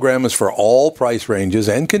this program is for all price ranges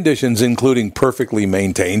and conditions, including perfectly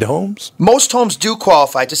maintained homes? Most homes do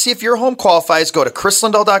qualify. To see if your home qualifies, go to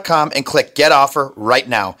chrislindahl.com and click Get Offer right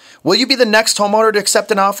now. Will you be the next homeowner to accept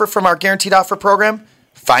an offer from our Guaranteed Offer program?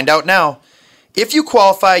 Find out now. If you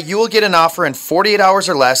qualify, you will get an offer in 48 hours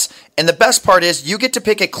or less, and the best part is you get to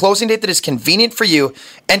pick a closing date that is convenient for you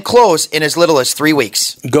and close in as little as 3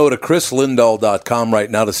 weeks. Go to chrislindahl.com right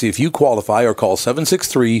now to see if you qualify or call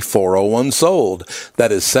 763-401-SOLD.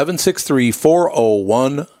 That is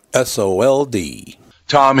 763-401-SOLD.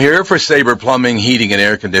 Tom here for Sabre Plumbing, Heating, and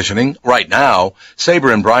Air Conditioning. Right now,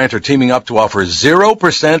 Sabre and Bryant are teaming up to offer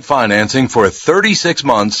 0% financing for 36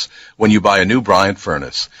 months when you buy a new Bryant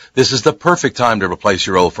furnace. This is the perfect time to replace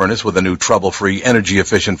your old furnace with a new trouble-free,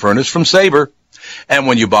 energy-efficient furnace from Sabre. And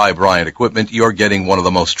when you buy Bryant equipment, you're getting one of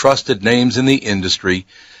the most trusted names in the industry.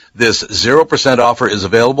 This 0% offer is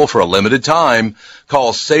available for a limited time.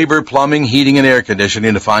 Call Sabre Plumbing, Heating, and Air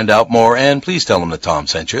Conditioning to find out more, and please tell them that Tom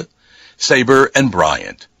sent you. Sabre and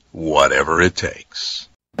Bryant, whatever it takes.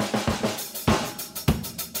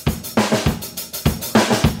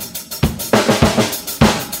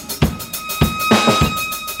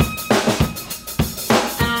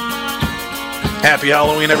 Happy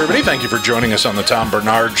Halloween, everybody. Thank you for joining us on the Tom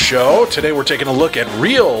Bernard Show. Today we're taking a look at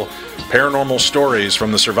real paranormal stories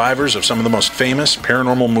from the survivors of some of the most famous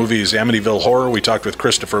paranormal movies. Amityville Horror, we talked with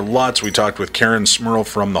Christopher Lutz. We talked with Karen Smurl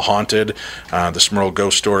from The Haunted, the Smurl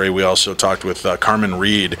Ghost Story. We also talked with Carmen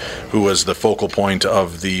Reed, who was the focal point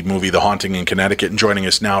of the movie The Haunting in Connecticut. And joining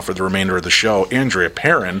us now for the remainder of the show, Andrea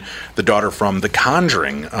Perron, the daughter from The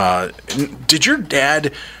Conjuring. Did your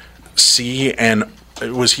dad see and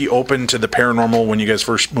was he open to the paranormal when you guys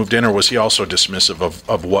first moved in, or was he also dismissive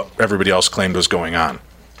of what everybody else claimed was going on?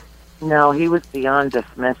 No, he was beyond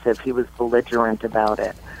dismissive. He was belligerent about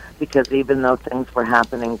it, because even though things were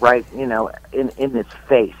happening right, in his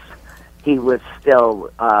face, he was still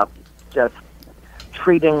just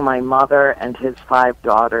treating my mother and his 5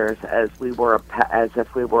 daughters as if we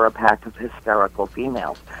were a pack of hysterical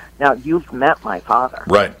females. Now, you've met my father,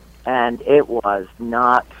 right? And it was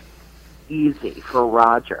not easy for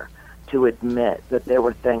Roger to admit that there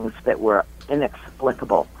were things that were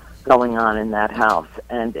inexplicable going on in that house,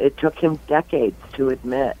 and it took him decades to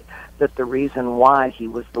admit that the reason why he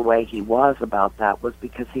was the way he was about that was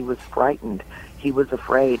because he was frightened. He was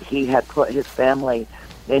afraid. He had put his family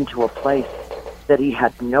into a place that he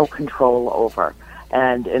had no control over,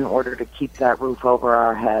 and in order to keep that roof over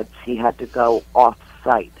our heads, he had to go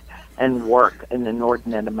off-site and work an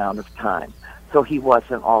inordinate amount of time. So he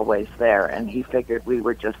wasn't always there, and he figured we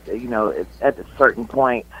were just, at a certain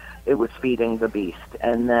point, it was feeding the beast.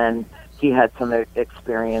 And then he had some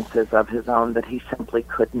experiences of his own that he simply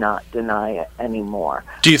could not deny anymore.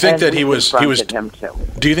 Do you think that he was him too.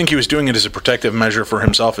 Do you think he was doing it as a protective measure for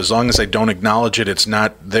himself? As long as I don't acknowledge it, it's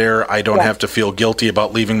not there, I don't have to feel guilty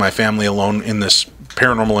about leaving my family alone in this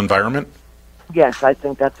paranormal environment? Yes, I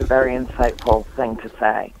think that's a very insightful thing to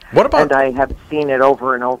say. What about? And I have seen it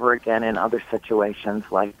over and over again in other situations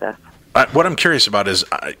like this. What I'm curious about is,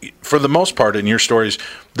 for the most part in your stories,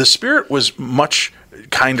 the spirit was much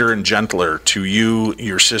kinder and gentler to you,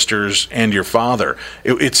 your sisters, and your father.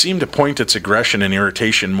 It seemed to point its aggression and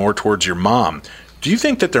irritation more towards your mom. Do you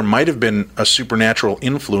think that there might have been a supernatural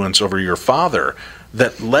influence over your father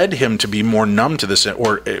that led him to be more numb to this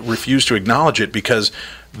or refuse to acknowledge it because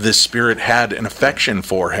this spirit had an affection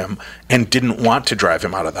for him and didn't want to drive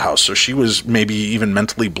him out of the house? So she was maybe even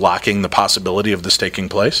mentally blocking the possibility of this taking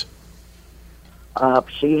place?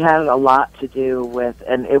 She had a lot to do with,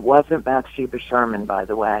 and it wasn't Bathsheba Sherman, by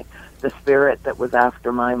the way. The spirit that was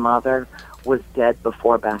after my mother was dead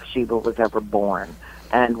before Bathsheba was ever born.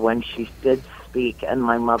 And when she did speak and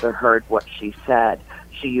my mother heard what she said,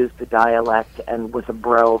 she used the dialect and with a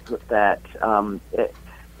brogue that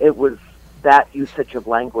it was, that usage of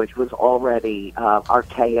language was already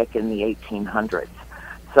archaic in the 1800s.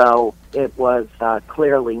 So it was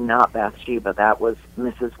clearly not Bathsheba. That was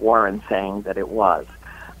Mrs. Warren saying that it was.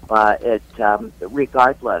 But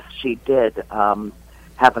regardless, she did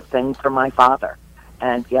have a thing for my father.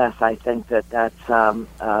 And yes, I think that that's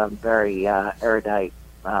a very erudite,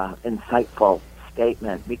 insightful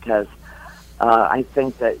statement, because I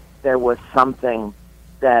think that there was something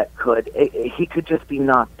that he could just be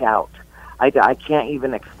knocked out. I can't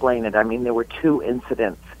even explain it. I mean, there were 2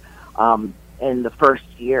 incidents in the first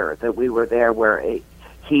year that we were there where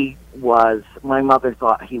my mother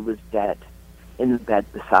thought he was dead in the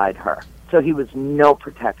bed beside her. So he was no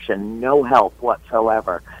protection, no help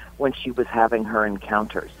whatsoever when she was having her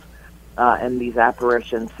encounters. And these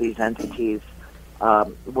apparitions, these entities,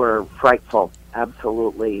 were frightful,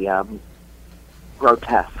 absolutely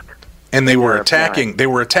grotesque. And they were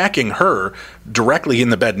attacking her directly in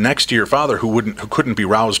the bed next to your father, who couldn't be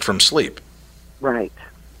roused from sleep. Right.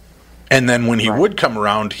 And then when he would come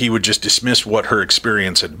around, he would just dismiss what her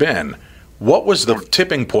experience had been. What was the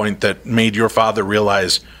tipping point that made your father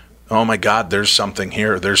realize, oh my God, there's something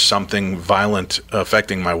here. There's something violent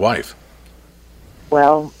affecting my wife?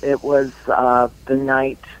 Well, it was the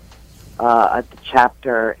night, the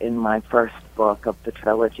chapter in my first book of the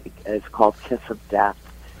trilogy is called Kiss of Death.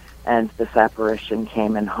 And this apparition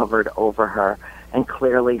came and hovered over her, and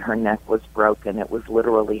clearly her neck was broken. It was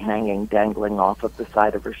literally hanging, dangling off of the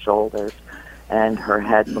side of her shoulders, and her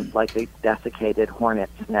head looked like a desiccated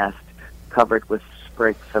hornet's nest, covered with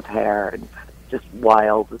sprigs of hair, and just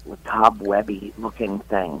wild, cobwebby-looking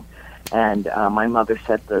thing. And my mother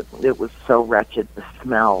said that it was so wretched. The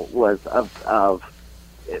smell was of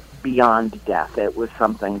beyond death. It was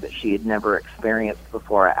something that she had never experienced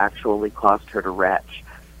before. It actually caused her to retch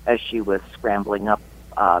as she was scrambling up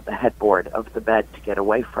the headboard of the bed to get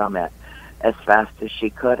away from it as fast as she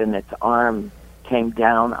could, and its arm came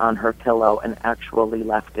down on her pillow and actually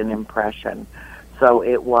left an impression. So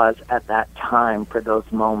it was at that time, for those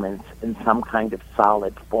moments, in some kind of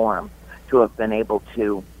solid form, to have been able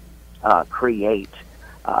to create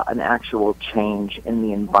an actual change in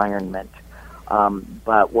the environment.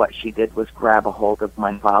 But what she did was grab a hold of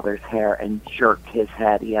my father's hair and jerk his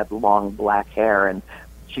head. He had long black hair, and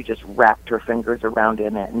she just wrapped her fingers around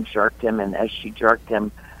in it and jerked him. And as she jerked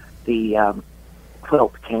him, the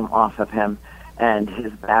quilt came off of him, and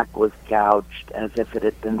his back was gouged as if it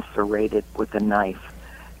had been serrated with a knife.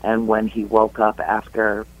 And when he woke up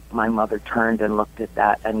after my mother turned and looked at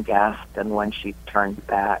that and gasped, and when she turned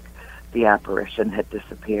back, the apparition had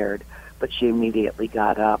disappeared. But she immediately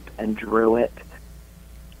got up and drew it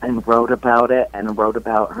and wrote about it and wrote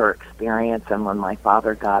about her experience. And when my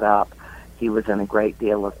father got up, he was in a great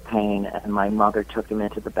deal of pain, and my mother took him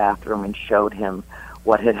into the bathroom and showed him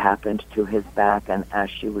what had happened to his back. And as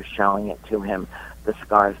she was showing it to him, the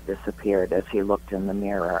scars disappeared as he looked in the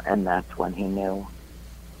mirror, and that's when he knew.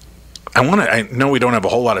 I know we don't have a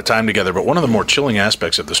whole lot of time together, but one of the more chilling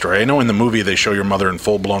aspects of the story, I know in the movie they show your mother in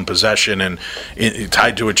full-blown possession and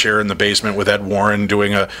tied to a chair in the basement with Ed Warren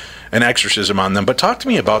doing an exorcism on them. But talk to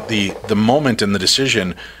me about the moment and the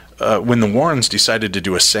decision when the Warrens decided to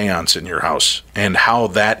do a seance in your house, and how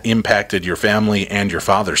that impacted your family and your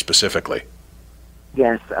father specifically.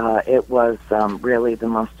 Yes, it was really the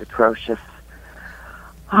most atrocious,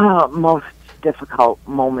 most difficult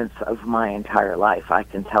moments of my entire life. I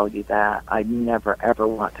can tell you that. I never, ever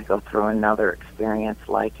want to go through another experience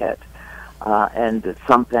like it. And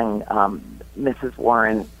something, Mrs.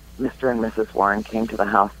 Warren, Mr. and Mrs. Warren came to the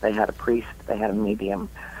house. They had a priest, they had a medium,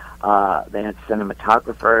 they had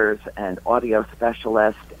cinematographers and audio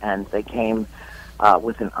specialists, and they came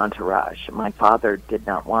with an entourage. My father did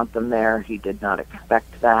not want them there. He did not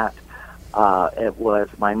expect that. It was,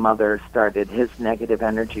 my mother started, his negative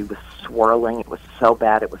energy was swirling. It was so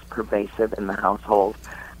bad, it was pervasive in the household.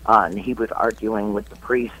 And he was arguing with the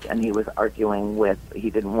priest, and he was arguing with, he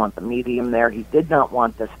didn't want the medium there. He did not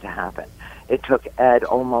want this to happen. It took Ed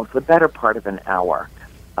almost the better part of an hour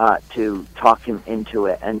to talk him into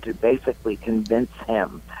it and to basically convince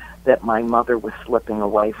him that my mother was slipping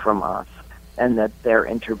away from us and that their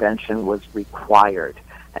intervention was required.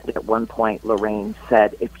 And at one point, Lorraine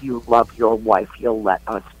said, "If you love your wife, you'll let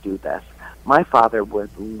us do this." My father was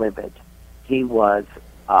livid. He was,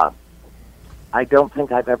 I don't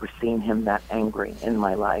think I've ever seen him that angry in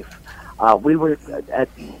my life. We were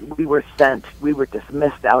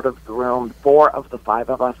dismissed out of the room. 4 of the 5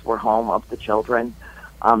 of us were home of the children.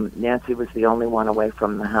 Nancy was the only one away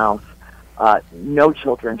from the house. No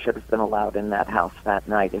children should have been allowed in that house that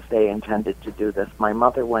night if they intended to do this. My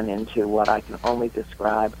mother went into what I can only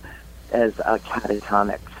describe as a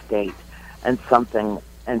catatonic state, and something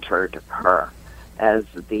entered her as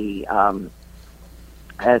the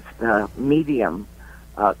as the medium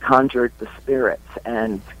conjured the spirits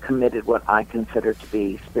and committed what I consider to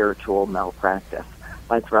be spiritual malpractice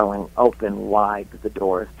by throwing open wide the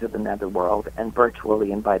doors to the netherworld and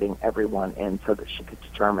virtually inviting everyone in so that she could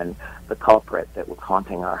determine the culprit that was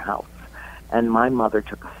haunting our house. And my mother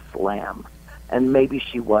took a slam. And maybe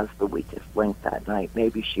she was the weakest link that night.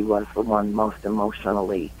 Maybe she was the one most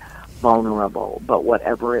emotionally vulnerable. But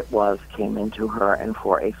whatever it was came into her, and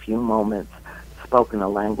for a few moments spoke in a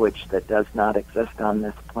language that does not exist on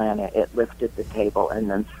this planet. It lifted the table and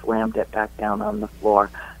then slammed it back down on the floor.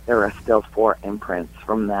 There are still 4 imprints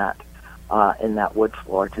from that in that wood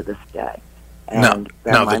floor to this day. And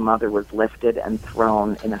then my mother was lifted and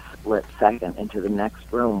thrown in a split second into the next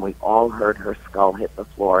room. We all heard her skull hit the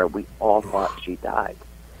floor. We all thought she died.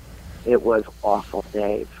 It was awful,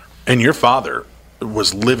 Dave. And your father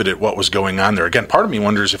was livid at what was going on there. Again, part of me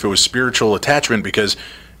wonders if it was spiritual attachment because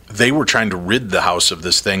they were trying to rid the house of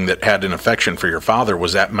this thing that had an affection for your father.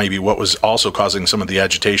 Was that maybe what was also causing some of the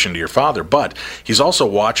agitation to your father? But he's also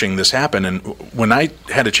watching this happen. And when I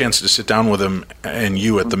had a chance to sit down with him and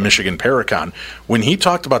you at the Michigan Paracon, when he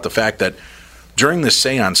talked about the fact that during this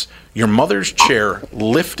seance, your mother's chair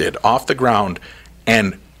lifted off the ground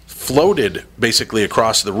and floated basically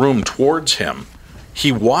across the room towards him,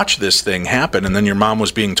 he watched this thing happen, and then your mom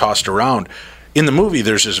was being tossed around. In the movie,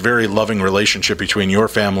 there's this very loving relationship between your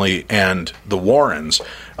family and the Warrens.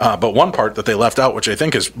 But one part that they left out, which I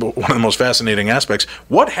think is one of the most fascinating aspects,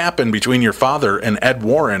 what happened between your father and Ed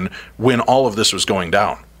Warren when all of this was going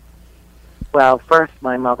down? Well, first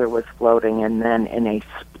my mother was floating, and then in a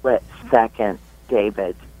split second,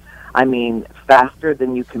 David, I mean, faster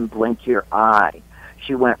than you can blink your eye,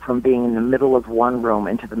 she went from being in the middle of one room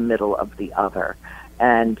into the middle of the other.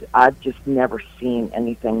 And I've just never seen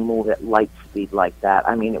anything move at light speed like that.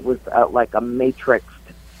 I mean, it was like a matrix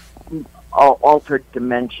altered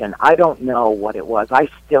dimension. I don't know what it was. I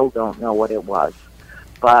still don't know what it was.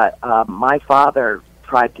 But my father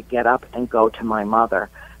tried to get up and go to my mother,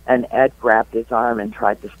 and Ed grabbed his arm and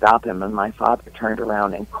tried to stop him, and my father turned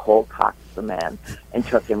around and cold-cocked the man and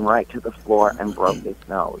took him right to the floor and broke his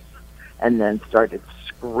nose, and then started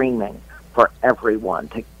screaming for everyone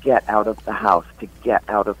to get out of the house, to get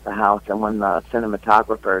out of the house. And when the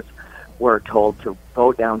cinematographers were told to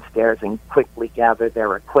go downstairs and quickly gather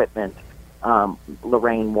their equipment,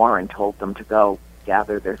 Lorraine Warren told them to go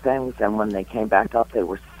gather their things, and when they came back up, they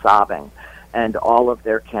were sobbing. And all of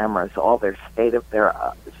their cameras, all their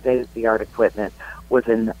state-of-the-art equipment was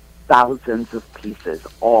in thousands of pieces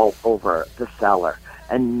all over the cellar.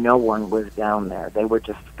 And no one was down there. They were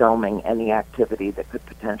just filming any activity that could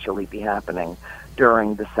potentially be happening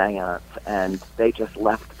during the seance. And they just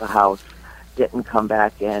left the house, didn't come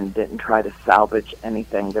back in, didn't try to salvage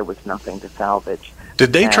anything. There was nothing to salvage.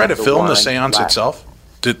 Did they try to film the seance itself?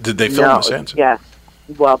 Did they film the seance? Yes.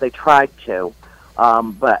 Well, they tried to,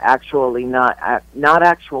 but actually not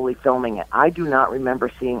actually filming it. I do not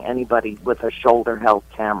remember seeing anybody with a shoulder-held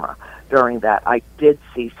camera during that. I did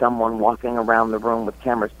see someone walking around the room with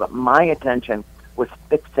cameras, but my attention was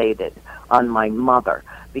fixated on my mother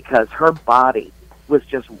because her body was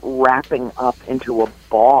just wrapping up into a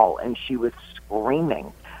ball, and she was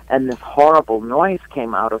screaming, and this horrible noise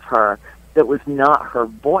came out of her that was not her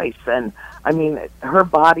voice. And I mean, her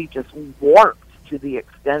body just warped to the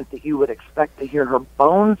extent that you would expect to hear her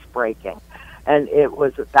bones breaking. And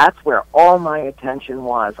that's where all my attention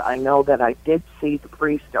was. I know that I did see the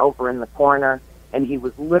priest over in the corner, and he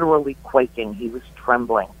was literally quaking. He was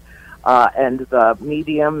trembling. And the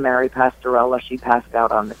medium, Mary Pastorella, she passed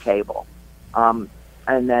out on the table. And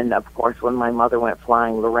then, of course, when my mother went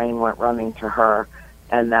flying, Lorraine went running to her,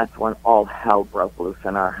 and that's when all hell broke loose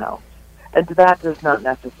in our house. And that does not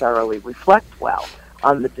necessarily reflect well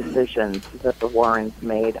on the decisions that the Warrens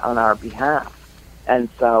made on our behalf. And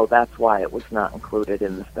so that's why it was not included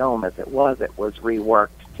in the film as it was. It was reworked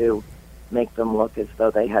to make them look as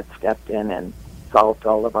though they had stepped in and solved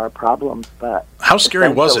all of our problems. But how scary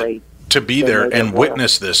was it to be there and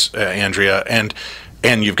witness this, Andrea? And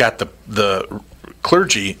you've got the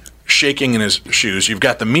clergy shaking in his shoes. You've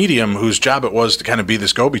got the medium whose job it was to kind of be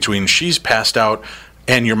this go-between. She's passed out,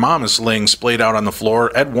 and your mom is laying splayed out on the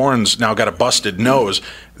floor. Ed Warren's now got a busted nose.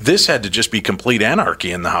 This had to just be complete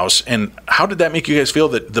anarchy in the house. And how did that make you guys feel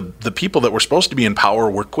that the people that were supposed to be in power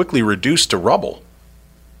were quickly reduced to rubble?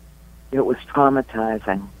 It was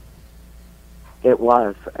traumatizing. It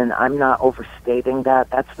was. And I'm not overstating that.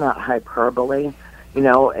 That's not hyperbole. You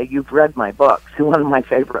know, you've read my books. One of my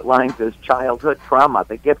favorite lines is childhood trauma,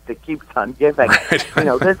 the gift that keeps on giving. Right. You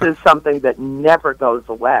know, this is something that never goes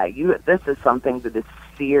away. This is something that is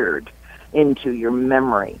seared into your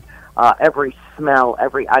memory. every smell,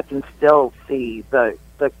 I can still see the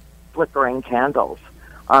flickering candles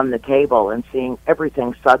on the table and seeing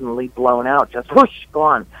everything suddenly blown out, just whoosh,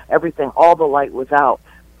 gone. Everything, all the light was out.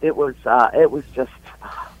 It was just,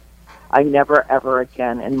 I never ever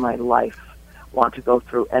again in my life want to go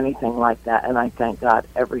through anything like that, and I thank God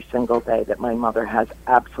every single day that my mother has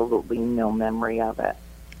absolutely no memory of it.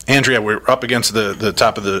 Andrea, we're up against the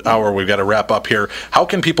top of the hour. We've got to wrap up here. How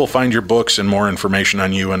can people find your books and more information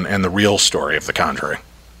on you and the real story of The Conjuring?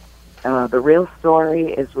 The real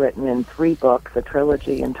story is written in 3 books, a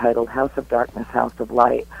trilogy entitled House of Darkness, House of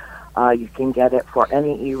Light. You can get it for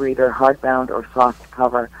any e-reader, hardbound or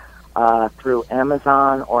softcover, through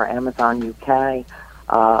Amazon or Amazon UK,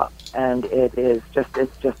 and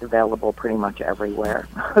it's just available pretty much everywhere.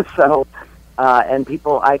 So, and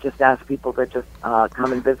I just ask people to just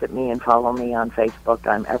come and visit me and follow me on Facebook.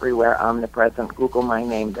 I'm everywhere, omnipresent. Google my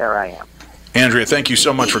name, there I am. Andrea, thank you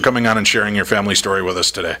so much for coming on and sharing your family story with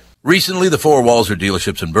us today. Recently, the 4 Walser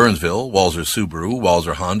dealerships in Burnsville, Walser Subaru,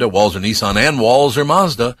 Walser Honda, Walser Nissan, and Walser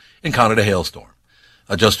Mazda encountered a hailstorm.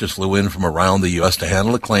 Adjusters flew in from around the U.S. to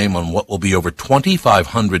handle a claim on what will be over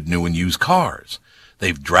 2,500 new and used cars.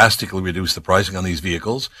 They've drastically reduced the pricing on these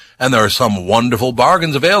vehicles, and there are some wonderful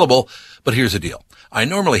bargains available. But here's the deal. I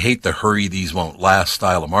normally hate the hurry these won't last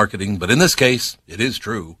style of marketing, but in this case, it is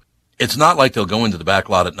true. It's not like they'll go into the back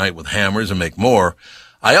lot at night with hammers and make more.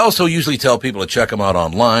 I also usually tell people to check them out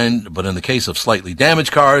online, but in the case of slightly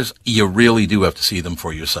damaged cars, you really do have to see them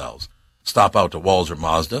for yourselves. Stop out to Walser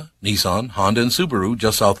Mazda, Nissan, Honda, and Subaru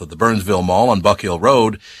just south of the Burnsville Mall on Buck Hill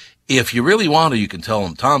Road. If you really want to, you can tell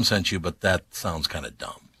them Tom sent you, but that sounds kind of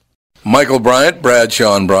dumb. Michael Bryant,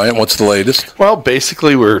 Bradshaw and Bryant, what's the latest? Well,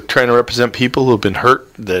 basically, we're trying to represent people who have been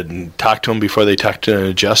hurt, then talk to them before they talk to an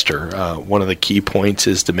adjuster. One of the key points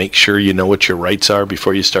is to make sure you know what your rights are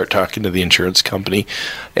before you start talking to the insurance company,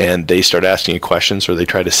 and they start asking you questions or they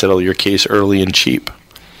try to settle your case early and cheap.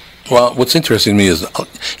 Well, what's interesting to me is, a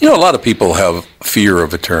lot of people have fear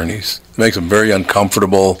of attorneys. It makes them very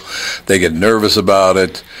uncomfortable. They get nervous about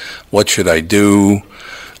it. What should I do?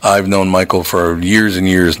 I've known Michael for years and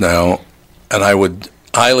years now, and I would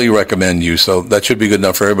highly recommend you. So that should be good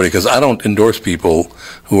enough for everybody, because I don't endorse people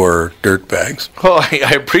who are dirtbags. Well,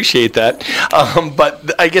 I appreciate that.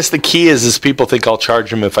 But I guess the key is people think I'll charge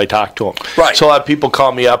them if I talk to them. Right. So a lot of people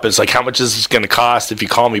call me up. It's like, how much is this going to cost if you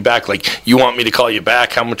call me back? Like, you want me to call you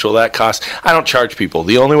back? How much will that cost? I don't charge people.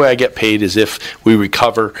 The only way I get paid is if we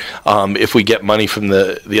recover, if we get money from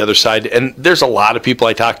the other side. And there's a lot of people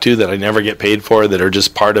I talk to that I never get paid for that are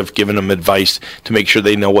just part of giving them advice to make sure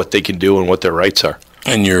they know what they can do and what their rights are.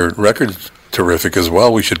 And your record's terrific as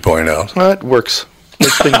well, we should point out. Well, it works.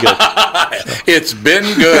 It's been good. It's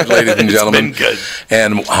been good, ladies and gentlemen. It's been good.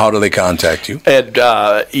 And how do they contact you? At,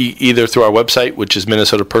 either through our website, which is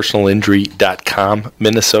minnesotapersonalinjury.com,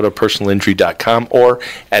 minnesotapersonalinjury.com, or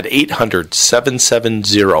at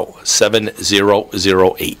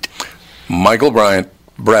 800-770-7008. Michael Bryant,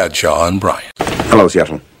 Bradshaw and Bryant. Hello,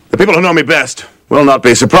 Seattle. The people who know me best will not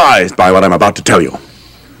be surprised by what I'm about to tell you.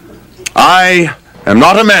 I am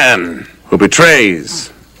not a man who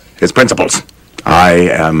betrays his principles. I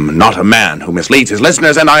am not a man who misleads his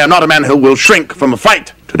listeners, and I am not a man who will shrink from a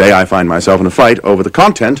fight. Today I find myself in a fight over the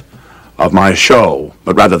content of my show.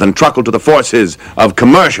 But rather than truckle to the forces of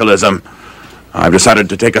commercialism, I've decided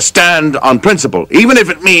to take a stand on principle, even if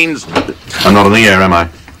it means... I'm not on the air, am I?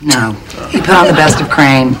 No. You put on the best of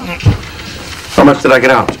Crane. How much did I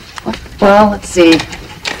get out? Well, let's see.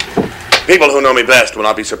 People who know me best will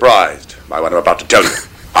not be surprised by what I'm about to tell you.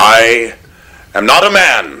 I am not a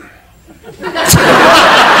man.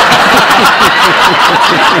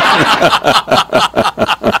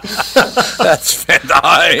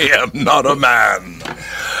 I am not a man.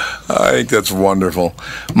 I think that's wonderful.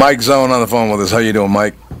 Mike Zone on the phone with us. How you doing,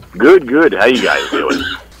 Mike? Good. How you guys doing?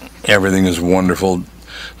 Everything is wonderful.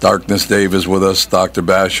 Darkness Dave is with us. Dr.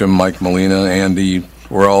 Basham, Mike Molina, Andy.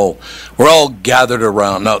 We're all gathered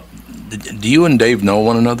around. Now, do you and Dave know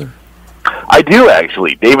one another? I do,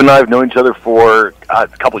 actually. Dave and I have known each other for a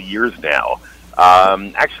couple of years now.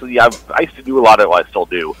 Actually, I used to do a lot of, well, I still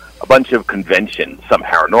do, a bunch of conventions, some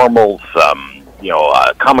paranormal, some,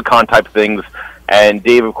 Comic-Con type things. And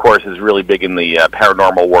Dave, of course, is really big in the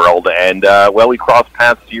paranormal world. And, we crossed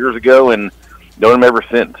paths years ago and known him ever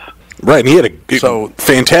since. Right, and he had a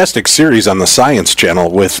fantastic series on the Science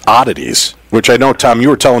Channel with Oddities, which I know, Tom, you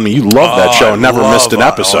were telling me you loved that show and never missed an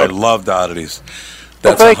episode. I loved Oddities.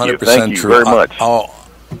 That's 100% true. Thank you very much.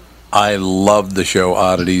 I loved the show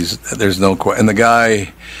Oddities. There's no question. And the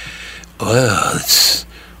guy,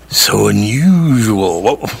 So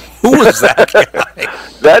unusual. Who was that guy?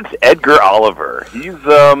 That's Edgar Oliver. He's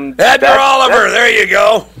Edgar Oliver. There you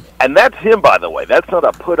go. And that's him, by the way. That's not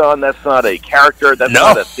a put on. That's not a character. That's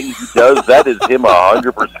not a thing he does. That is him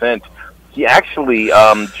 100%. He actually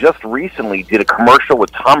just recently did a commercial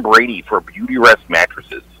with Tom Brady for Beauty Rest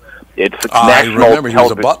mattresses. It's national. I remember he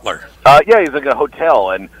was a butler. Yeah, he's in a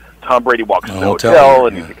hotel, and Tom Brady walks in the hotel,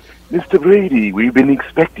 and he's like, Mr. Brady, we've been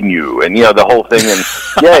expecting you, and the whole thing, and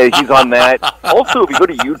yeah, he's on that. Also, if you go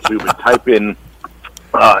to YouTube and type in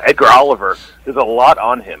Edgar Oliver, there's a lot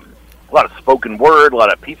on him. A lot of spoken word, a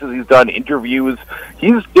lot of pieces he's done, interviews.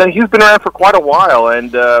 He's been around for quite a while,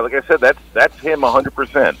 and like I said, that's him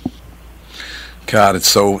 100%. God, it's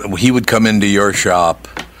so he would come into your shop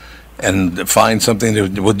and find something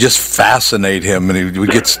that would just fascinate him, and he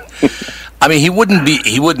would get. I mean, he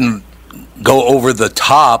wouldn't go over the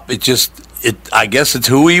top. I guess it's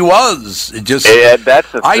who he was. It just. Yeah,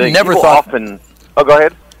 that's the thing. I never People thought. Oh, go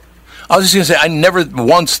ahead. I was just going to say, I never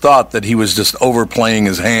once thought that he was just overplaying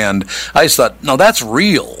his hand. I just thought, no, that's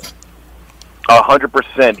real.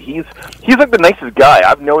 100%. He's like the nicest guy.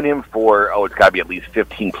 I've known him for it's got to be at least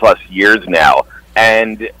 15 plus years now,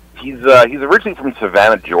 and he's originally from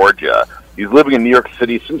Savannah, Georgia. He's living in New York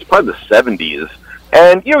City since probably the 70s,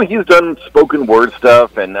 and he's done spoken word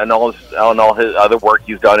stuff and all his other work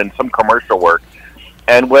he's done, and some commercial work.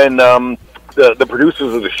 And when the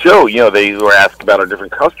producers of the show, they were asked about our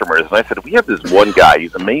different customers, and I said, we have this one guy.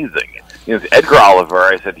 He's amazing. He's Edgar Oliver.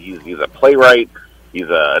 I said he's a playwright. He's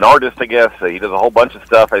an artist, I guess. He does a whole bunch of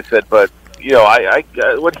stuff. I said, but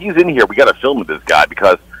when he's in here, we got to film with this guy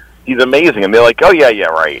because he's amazing. And they're like, oh yeah,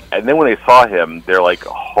 right. And then when they saw him, they're like,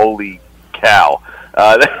 holy cow!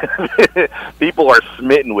 People are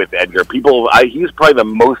smitten with Edgar. He's probably the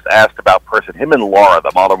most asked about person. Him and Laura,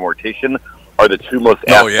 the model mortician, are the two most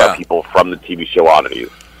asked about people from the TV show Oddities.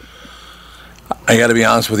 I got to be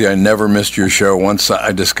honest with you, I never missed your show once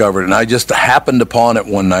I discovered it. And I just happened upon it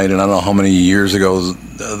one night, and I don't know how many years ago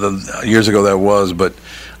that was, but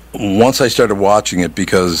once I started watching it,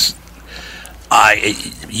 because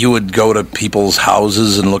you would go to people's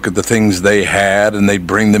houses and look at the things they had, and they'd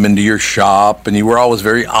bring them into your shop, and you were always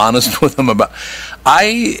very honest with them about.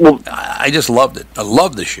 I just loved it. I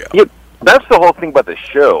loved the show. Yep. That's the whole thing about the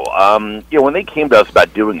show. When they came to us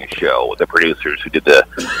about doing a show, with the producers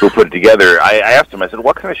who put it together, I asked them, I said,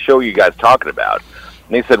 what kind of show are you guys talking about?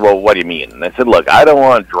 And they said, well, what do you mean? And I said, look, I don't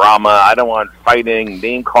want drama. I don't want fighting,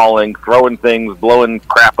 name-calling, throwing things, blowing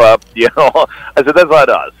crap up. I said, that's not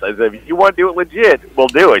us. I said, if you want to do it legit, we'll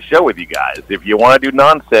do a show with you guys. If you want to do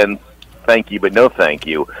nonsense, thank you, but no thank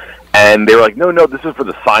you. And they were like, no, this is for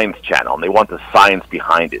the Science Channel, and they want the science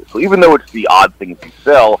behind it. So even though it's the odd things you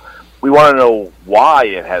sell, we want to know why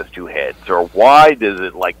it has two heads, or why does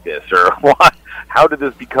it like this, or how did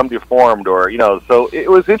this become deformed, or, so it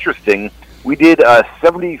was interesting. We did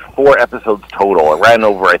 74 episodes total. It ran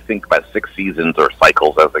over, I think, about 6 seasons, or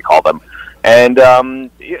cycles, as they call them. And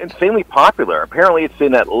insanely popular. Apparently it's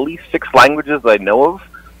in at least 6 languages that I know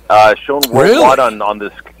of, shown worldwide on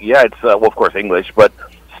this. Yeah, it's, of course, English, but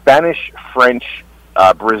Spanish, French,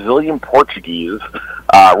 Brazilian Portuguese,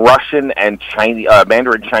 Russian, and Chinese,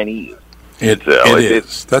 Mandarin Chinese. It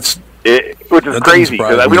is. Which is crazy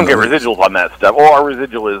because we don't get residuals on that stuff. All our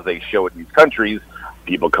residual is they show it in these countries.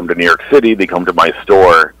 People come to New York City. They come to my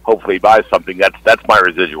store. Hopefully, buy something. That's my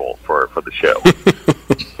residual for the show.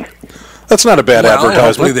 That's not a bad advertisement.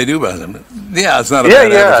 Hopefully, they do buy them. Yeah, it's not a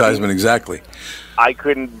bad advertisement exactly. I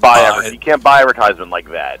couldn't buy you can't buy advertisement like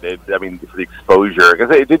that. For the exposure, because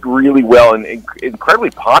it did really well and incredibly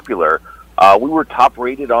popular. We were top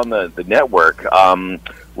rated on the network.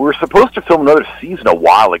 We were supposed to film another season a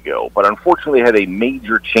while ago, but unfortunately had a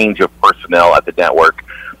major change of personnel at the network.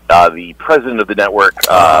 The president of the network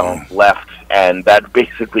left, and that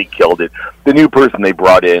basically killed it. The new person they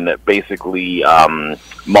brought in basically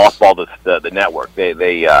mothballed the network.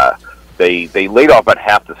 They laid off about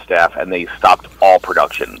half the staff, and they stopped all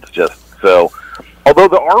productions. Although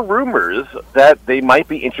there are rumors that they might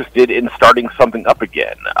be interested in starting something up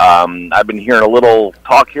again. I've been hearing a little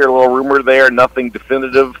talk here, a little rumor there, nothing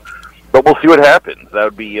definitive, but we'll see what happens. That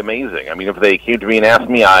would be amazing. If they came to me and asked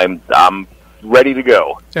me, I'm ready to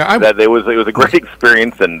go. Yeah, it was a great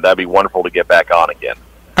experience, and that'd be wonderful to get back on again.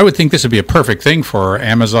 I would think this would be a perfect thing for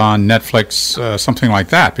Amazon, Netflix, something like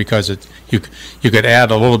that, because you could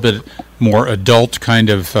add a little bit more adult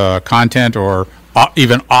kind of content, or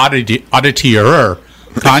even oddity-er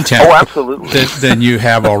content than you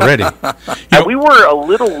have already. And we were a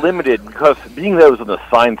little limited because being that it was on the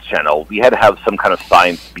Science Channel, we had to have some kind of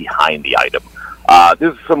science behind the item.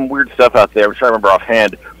 There's some weird stuff out there, I'm trying to remember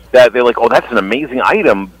offhand, that they're like, oh, that's an amazing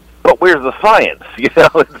item, but where's the science?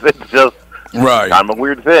 It's just kind of a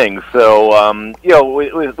weird thing. So,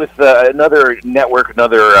 with another network,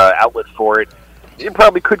 another outlet for it, it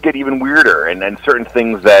probably could get even weirder, and certain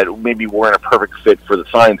things that maybe weren't a perfect fit for the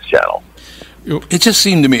Science Channel. It just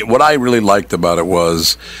seemed to me, what I really liked about it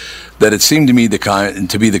was that it seemed to me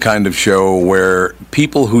to be the kind of show where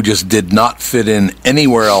people who just did not fit in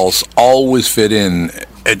anywhere else always fit in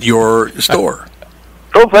at your store.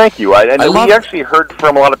 Oh, thank you. We actually heard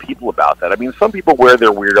from a lot of people about that. I mean, some people wear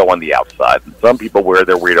their weirdo on the outside, and some people wear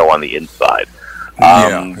their weirdo on the inside.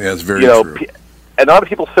 It's very true. And a lot of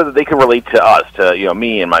people said that they can relate to us, to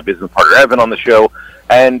me and my business partner Evan on the show,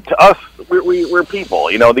 and to us, we're people.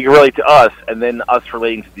 They can relate to us, and then us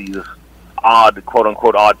relating to these odd, quote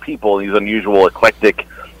unquote, odd people, these unusual, eclectic,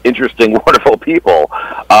 interesting, wonderful people.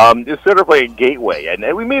 It's sort of like a gateway,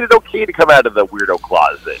 and we made it okay to come out of the weirdo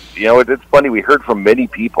closet. It's funny. We heard from many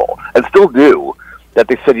people, and still do, that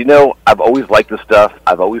they said, I've always liked this stuff.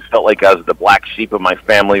 I've always felt like I was the black sheep of my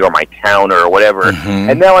family or my town or whatever,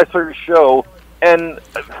 and now I started a show. And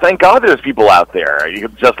thank God there's people out there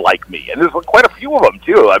just like me. And there's quite a few of them,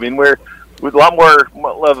 too. I mean, we're with a lot more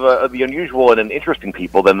of the unusual and interesting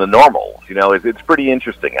people than the normals. It's pretty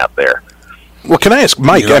interesting out there. Well, can I ask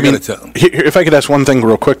Mike? If I could ask one thing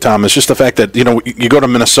real quick, Tom, it's just the fact that, you go to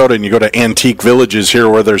Minnesota and you go to antique villages here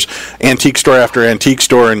where there's antique store after antique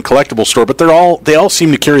store and collectible store, but they all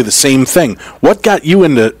seem to carry the same thing. What got you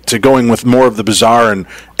into going with more of the bizarre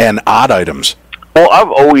and odd items? Well,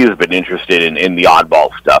 I've always been interested in the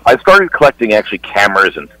oddball stuff. I started collecting actually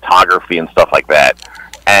cameras and photography and stuff like that.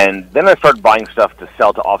 And then I started buying stuff to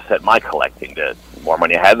sell to offset my collecting. The more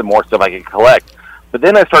money I had, the more stuff I could collect. But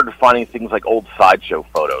then I started finding things like old sideshow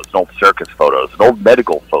photos, and old circus photos, and old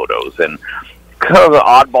medical photos, and kind of the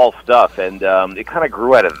oddball stuff. And it kind of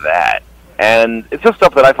grew out of that. And it's just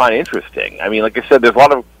stuff that I find interesting. I mean, like I said, there's a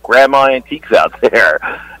lot of grandma antiques out there.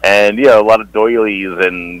 And, a lot of doilies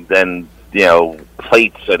and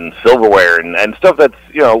plates and silverware and stuff that's,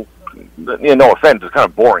 no offense, it's kind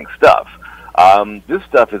of boring stuff. This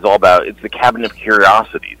stuff is all about, it's the cabinet of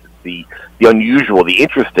curiosities. It's the unusual, the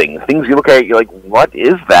interesting, things you look at, you're like, what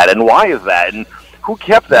is that and why is that and who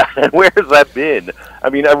kept that and where has that been? I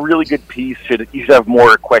mean, a really good piece you should have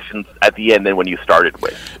more questions at the end than when you started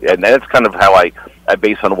with. And that's kind of how I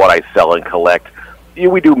base on what I sell and collect.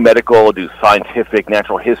 We do medical, do scientific,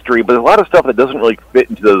 natural history, but there's a lot of stuff that doesn't really fit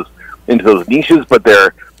into those niches, but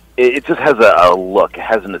it just has a look, it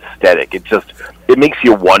has an aesthetic. It makes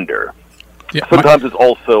you wonder. Yeah, sometimes it's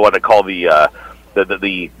also what I call the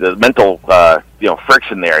mental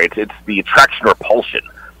friction there. It's the attraction repulsion.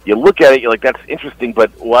 You look at it, you're like, that's interesting, but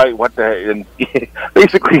why? What the? And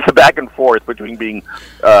basically, the back and forth between being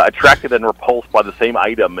attracted and repulsed by the same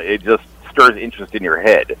item, it just stirs interest in your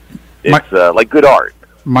head. It's like good art.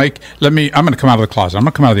 Mike, I'm going to come out of the closet. I'm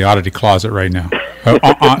going to come out of the oddity closet right now. This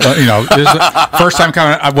is the first time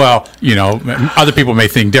coming. Other people may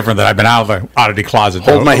think different that I've been out of the oddity closet.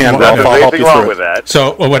 Hold my hand up. I'll help you through it.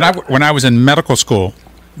 So when I was in medical school,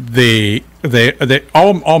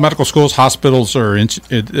 all medical schools, hospitals, or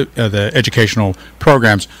the educational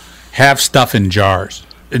programs have stuff in jars,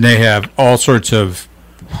 and they have all sorts of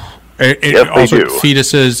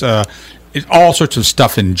fetuses, all sorts of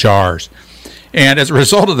stuff in jars. And as a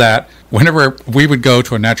result of that, whenever we would go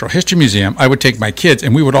to a natural history museum, I would take my kids,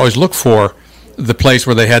 and we would always look for the place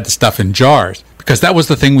where they had the stuff in jars, because that was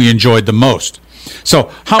the thing we enjoyed the most. So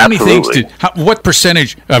how many things what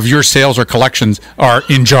percentage of your sales or collections are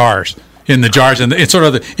in jars? In the jars, and it's sort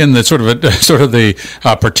of the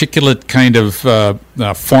particulate kind of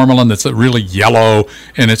formalin that's really yellow,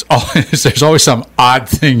 and there's always some odd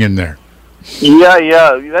thing in there.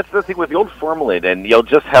 Yeah. That's the thing with the old formalin, and you'll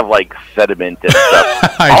just have like sediment and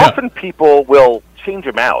stuff. Often people will change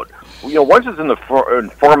them out. Once it's in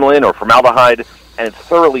formalin or formaldehyde, and it's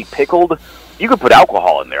thoroughly pickled, you could put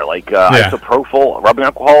alcohol in there, like isopropyl rubbing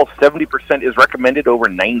alcohol. 70% is recommended over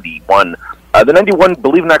 91. The 91,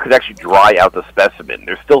 believe it or not, could actually dry out the specimen.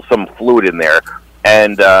 There's still some fluid in there,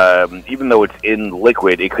 and even though it's in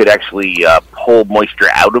liquid, it could actually pull moisture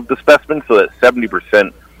out of the specimen, so that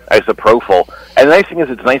 70% isopropyl. And the nice thing is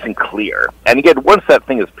it's nice and clear. And again, once that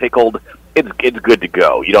thing is pickled, it's good to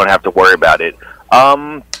go. You don't have to worry about it.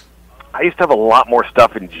 I used to have a lot more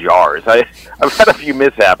stuff in jars. I've had a few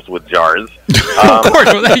mishaps with jars. Of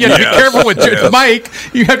course, you have to be careful with Mike.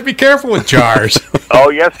 You have to be careful with jars. Oh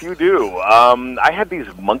yes, you do. I had these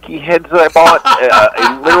monkey heads that I bought,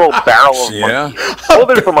 a literal barrel of monkey heads. Oh,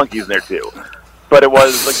 there's some monkeys in there too, but it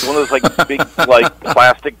was like one of those like big like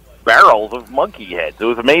plastic barrels of monkey heads. It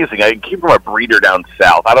was amazing. I came from a breeder down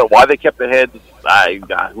south. I don't know why they kept the heads.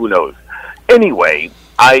 Who knows? Anyway,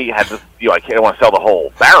 I had this, I can't want to sell the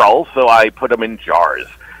whole barrel, so I put them in jars.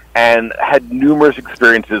 And had numerous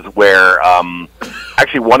experiences where,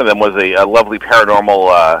 actually one of them was a lovely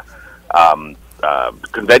paranormal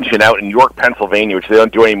convention out in York, Pennsylvania, which they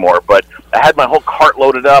don't do anymore. But I had my whole cart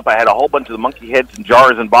loaded up. I had a whole bunch of the monkey heads and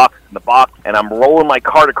jars and boxes in the box, and I'm rolling my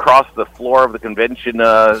cart across the floor of the convention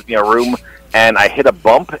room, and I hit a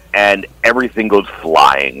bump, and everything goes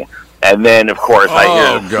flying. And then, of course, I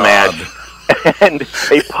hear a smash. And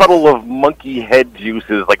a puddle of monkey head juice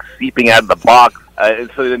is like seeping out of the box.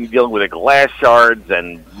 So then you're dealing with glass shards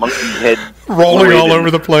and monkey head rolling all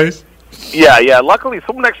over the place. Yeah. Luckily,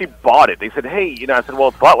 someone actually bought it. They said, "Hey, I said, well,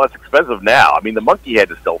 it's a lot less expensive now. I mean, the monkey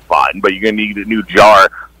head is still fine, but you're gonna need a new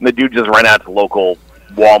jar." And the dude just ran out to local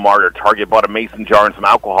Walmart or Target, bought a mason jar and some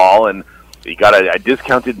alcohol, and he got a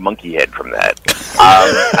discounted monkey head from that.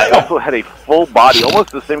 I also had a full body,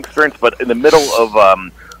 almost the same experience, but in the middle of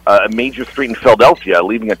a major street in Philadelphia,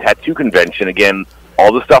 leaving a tattoo convention. Again,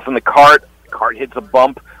 all the stuff in the cart hits a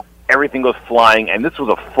bump, everything goes flying, and this was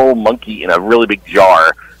a full monkey in a really big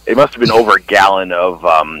jar. It must have been over a gallon of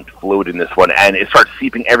fluid in this one, and it starts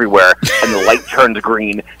seeping everywhere, and the light turns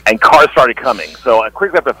green, and cars started coming. So I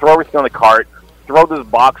quickly have to throw everything on the cart, throw this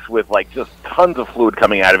box with just tons of fluid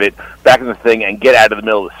coming out of it back in the thing, and get out of the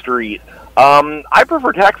middle of the street. I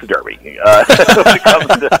prefer taxidermy when it comes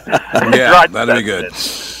to yeah, that'd be good.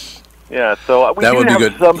 Yeah, so we do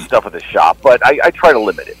have some stuff at the shop, but I try to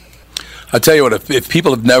limit it. I'll tell you what, if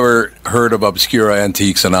people have never heard of Obscura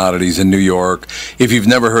Antiques and Oddities in New York, if you've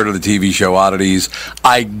never heard of the TV show Oddities,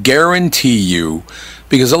 I guarantee you,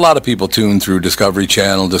 because a lot of people tune through Discovery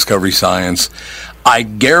Channel, Discovery Science, I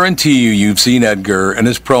guarantee you've seen Edgar in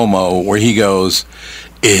his promo where he goes,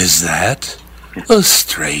 "Is that a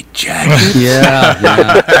straight jacket?" Yeah,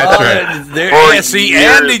 that's right. See,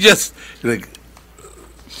 Andy just...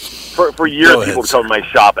 For years, people would come to my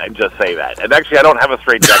shop and just say that. And actually, I don't have a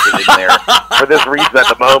straight jacket in there for this reason at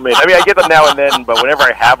the moment. I mean, I get them now and then, but whenever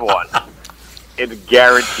I have one, it's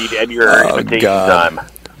guaranteed Edgar invitation time.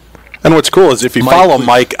 And what's cool is if you follow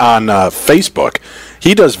Mike on Facebook,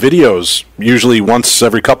 he does videos usually once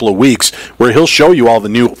every couple of weeks where he'll show you all the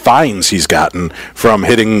new finds he's gotten from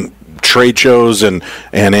hitting trade shows and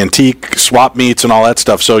antique swap meets and all that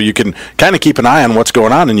stuff, so you can kind of keep an eye on what's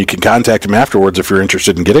going on, and you can contact him afterwards if you're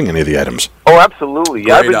interested in getting any of the items. Oh, absolutely.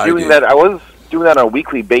 Yeah, I've been doing that. I was doing that on a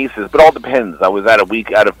weekly basis, but it all depends. I was a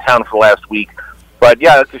week out of town for the last week, but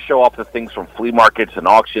yeah, that's to show off the things from flea markets and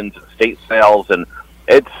auctions and estate sales, and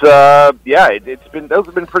it's those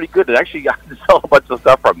have been pretty good. And actually got to sell a bunch of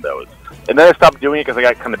stuff from those. And then I stopped doing it because I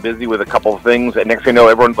got kind of busy with a couple of things, and next thing you know,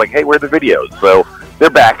 everyone's like, "Hey, where are the videos?" So they're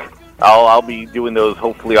back. I'll be doing those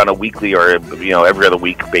hopefully on a weekly or every other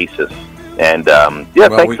week basis. And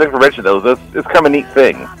thanks for mentioning those. It's kind of a neat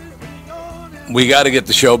thing. We got to get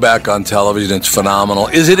the show back on television. It's phenomenal.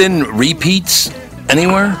 Is it in repeats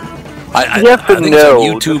anywhere? Yes and no.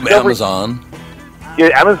 It's on YouTube, Amazon.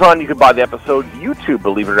 Yeah, Amazon, you can buy the episodes. YouTube,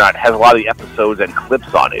 believe it or not, has a lot of the episodes and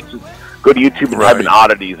clips on it. Just go to YouTube and type in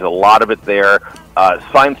Oddities. A lot of it there.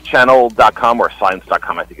 ScienceChannel.com or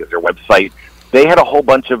Science.com, I think, is their website. They had a whole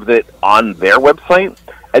bunch of it on their website,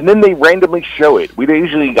 and then they randomly show it.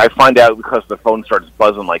 I find out because the phone starts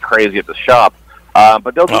buzzing like crazy at the shop,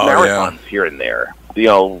 but they'll do marathons here and there.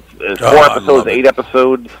 4 episodes, 8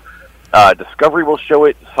 episodes. Discovery will show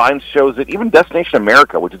it. Science shows it. Even Destination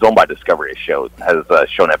America, which is owned by Discovery, has shown episodes.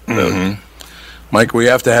 Mm-hmm. Mike, we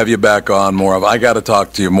have to have you back on more. I got to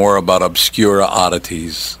talk to you more about Obscura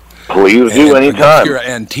Oddities. Please do anytime. Obscura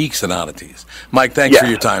Antiques and Oddities. Mike, thanks for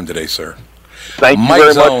your time today, sir. Thank you Mike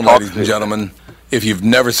very Zone, much. ladies and gentlemen. If you've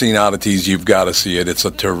never seen Oddities, you've got to see it. It's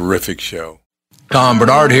a terrific show. Tom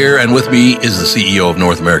Bernard here, and with me is the CEO of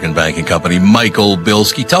North American Banking Company, Michael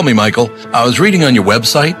Bilski. Tell me, Michael, I was reading on your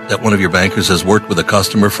website that one of your bankers has worked with a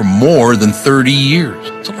customer for more than 30 years.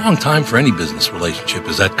 It's a long time for any business relationship.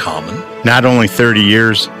 Is that common? Not only 30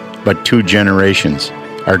 years, but 2 generations.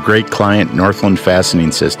 Our great client, Northland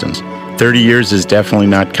Fastening Systems. 30 years is definitely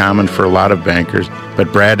not common for a lot of bankers,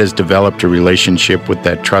 but Brad has developed a relationship with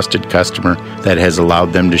that trusted customer that has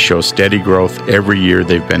allowed them to show steady growth every year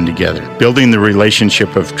they've been together. Building the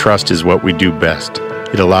relationship of trust is what we do best.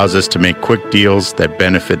 It allows us to make quick deals that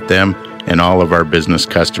benefit them and all of our business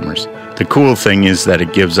customers. The cool thing is that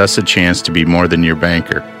it gives us a chance to be more than your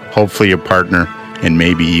banker, hopefully a partner, and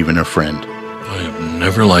maybe even a friend. I have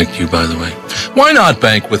never liked you, by the way. Why not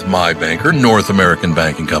bank with my banker, North American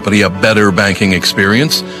Banking Company, a better banking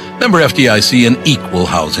experience? Member FDIC, an equal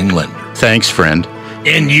housing lender. Thanks, friend.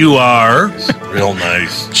 And you are? Real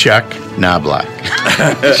nice. Chuck Knobloch.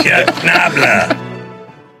 Chuck Knobloch.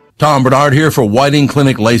 Tom Bernard here for Whiting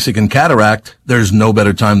Clinic LASIK and Cataract. There's no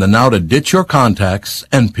better time than now to ditch your contacts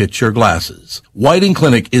and pitch your glasses. Whiting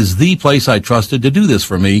Clinic is the place I trusted to do this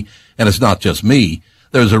for me, and it's not just me.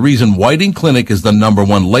 There's a reason Whiting Clinic is the #1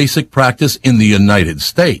 LASIK practice in the United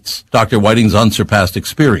States. Dr. Whiting's unsurpassed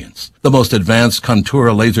experience, the most advanced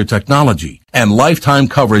Contura laser technology, and lifetime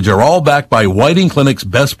coverage are all backed by Whiting Clinic's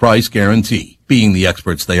best price guarantee. Being the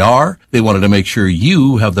experts they are, they wanted to make sure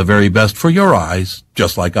you have the very best for your eyes,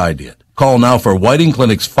 just like I did. Call now for Whiting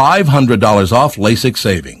Clinic's $500 off LASIK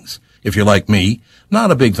savings. If you're like me, not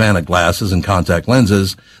a big fan of glasses and contact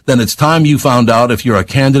lenses, then it's time you found out if you're a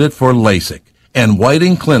candidate for LASIK. And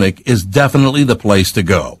Whiting Clinic is definitely the place to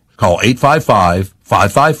go. Call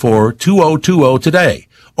 855-554-2020 today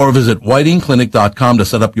or visit whitingclinic.com to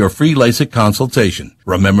set up your free LASIK consultation.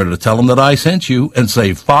 Remember to tell them that I sent you and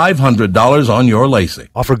save $500 on your LASIK.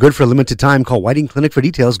 Offer good for a limited time. Call Whiting Clinic for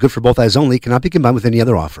details. Good for both eyes only. Cannot be combined with any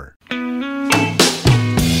other offer.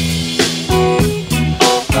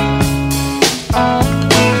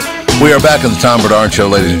 We are back in the Tom Bernard Show,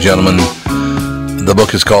 ladies and gentlemen. The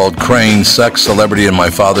book is called Crane, Sex, Celebrity, and My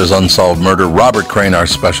Father's Unsolved Murder. Robert Crane, our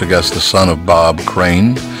special guest, the son of Bob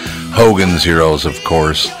Crane. Hogan's Heroes, of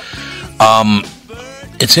course.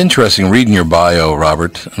 It's interesting reading your bio,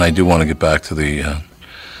 Robert, and I do want to get back to the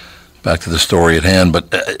story at hand.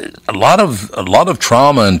 But a lot of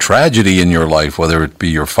trauma and tragedy in your life, whether it be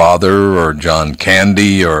your father or John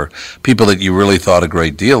Candy or people that you really thought a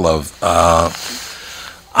great deal of.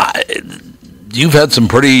 You've had some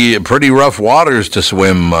pretty rough waters to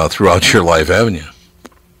swim throughout your life, haven't you?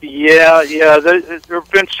 Yeah. There have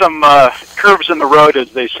been some curves in the road,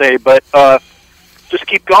 as they say, but just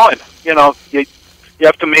keep going. You know, you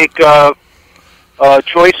have to make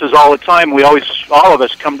choices all the time. All of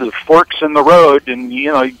us come to the forks in the road, and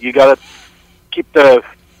you know, you got to keep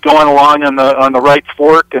going along on the right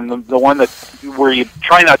fork, and the one where you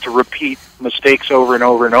try not to repeat mistakes over and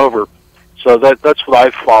over and over. So that's what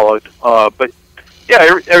I've followed. But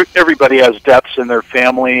yeah, everybody has deaths in their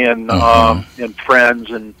family and friends,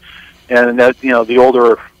 and that, you know, the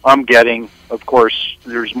older I'm getting, of course,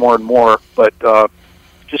 there's more and more. But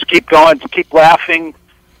just keep going, keep laughing.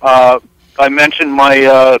 I mentioned my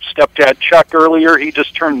stepdad Chuck earlier. He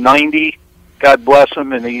just turned 90. God bless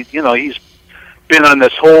him, and he's been on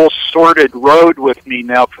this whole sordid road with me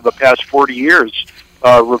now for the past 40 years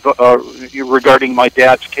regarding my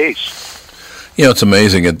dad's case. You know, it's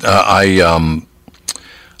amazing.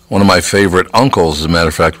 One of my favorite uncles, as a matter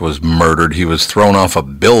of fact, was murdered. He was thrown off a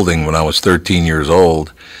building when I was 13 years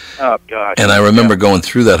old. Oh, gosh. And I remember going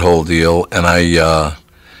through that whole deal, and the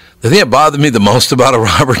thing that bothered me the most about it,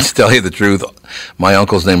 Robert, to tell you the truth, my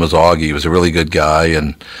uncle's name was Augie. He was a really good guy,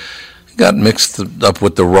 and he got mixed up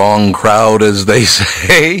with the wrong crowd, as they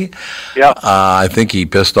say. Yeah. I think he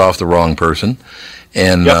pissed off the wrong person.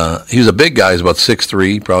 And he was a big guy. He was about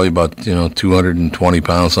 6'3", probably about 220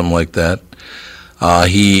 pounds, something like that.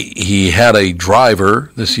 He had a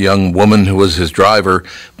driver, this young woman who was his driver,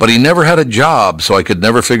 but he never had a job, so I could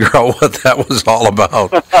never figure out what that was all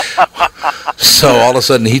about. So all of a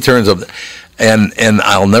sudden he turns up, and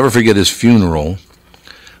I'll never forget his funeral.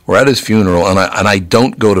 We're at his funeral, and I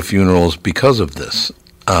don't go to funerals because of this.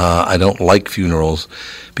 I don't like funerals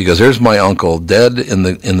because there's my uncle dead in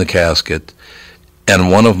the casket,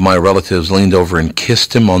 and one of my relatives leaned over and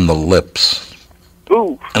kissed him on the lips.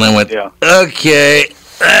 Ooh. And I went, okay,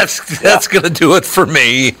 that's going to do it for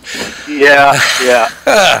me. Yeah.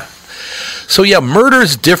 So yeah,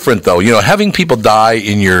 murder's different though. You know, having people die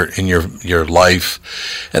in your life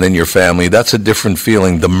and in your family, that's a different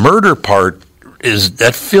feeling. The murder part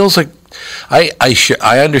that feels like I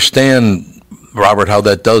understand, Robert, how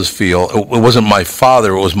that does feel. It wasn't my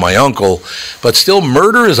father, it was my uncle, but still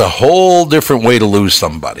murder is a whole different way to lose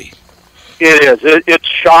somebody. It is. It's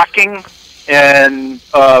shocking. And,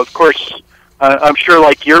 of course, I'm sure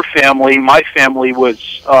like your family, my family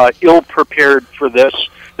was ill-prepared for this.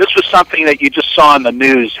 This was something that you just saw in the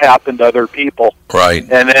news happen to other people. Right.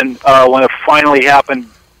 And then when it finally happened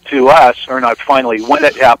to us, or not finally, when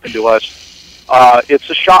it happened to us, it's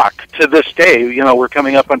a shock to this day. You know, we're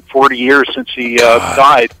coming up on 40 years since he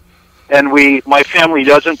died. And my family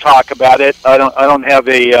doesn't talk about it. I don't have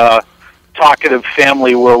a talkative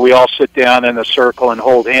family where we all sit down in a circle and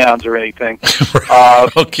hold hands or anything.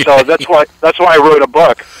 Okay. So that's why I wrote a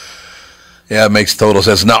book. Yeah, it makes total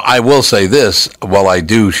sense. Now, I will say this, while I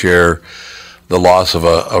do share the loss of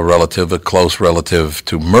a relative, a close relative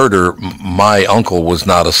to murder, my uncle was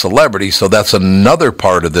not a celebrity, so that's another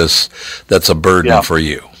part of this that's a burden for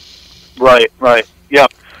you. Right, yeah.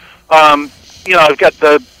 You know, I've got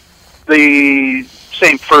the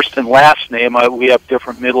same first and last name. We have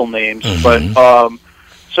different middle names, but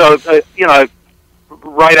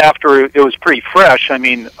right after it was pretty fresh. I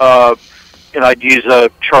mean, I'd use a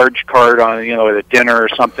charge card on at a dinner or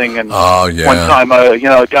something. And one time, a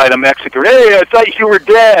guy in Mexico, hey, I thought you were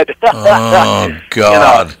dead. Oh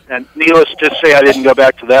God! And needless to say, I didn't go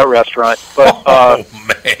back to that restaurant. But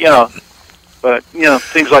But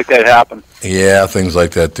things like that happen. Yeah, things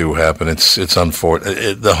like that do happen. It's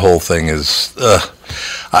unfortunate. The whole thing is.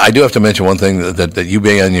 I do have to mention one thing that you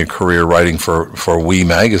began your career writing for Wee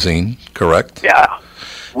Magazine, correct? Yeah,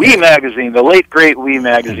 Wee Magazine, the late great Wee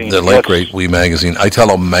Magazine. The late great Wee Magazine. I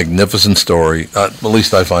tell a magnificent story. At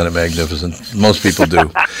least I find it magnificent. Most people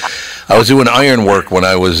do. I was doing iron work when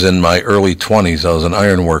I was in my early 20s. I was an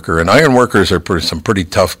iron worker, and iron workers are some pretty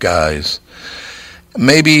tough guys.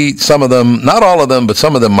 Maybe some of them, not all of them, but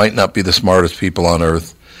some of them might not be the smartest people on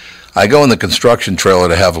earth. I go in the construction trailer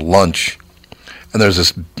to have lunch, and there's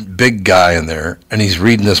this big guy in there, and he's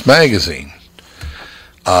reading this magazine.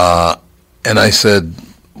 And I said,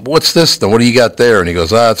 "What's this? What do you got there?" And he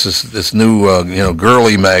goes, "It's this new,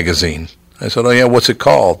 girly magazine." I said, "Oh yeah, what's it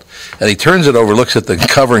called?" And he turns it over, looks at the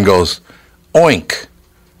cover, and goes, "Oink."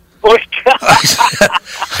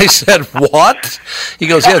 I said, "What?" He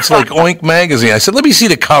goes, "Yeah, it's like Oink Magazine." I said, "Let me see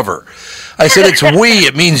the cover." I said, "It's oui.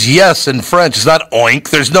 It means yes in French. It's not oink.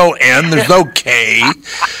 There's no N. There's no K."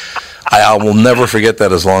 I will never forget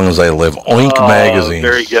that as long as I live. Oink Magazine.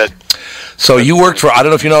 Very good. So you worked for, I don't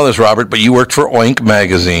know if you know this, Robert, but you worked for Oink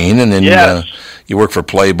Magazine, and then you worked for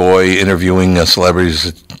Playboy, interviewing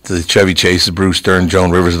celebrities, the Chevy Chases, Bruce Stern,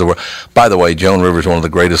 Joan Rivers of the world. By the way, Joan Rivers, one of the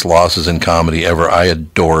greatest losses in comedy ever. I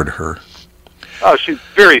adored her. Oh, she's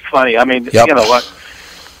very funny. I mean, Yep. you know what?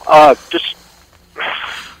 Just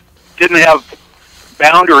didn't have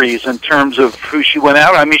boundaries in terms of who she went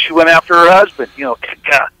after. I mean, she went after her husband,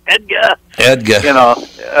 Edgar.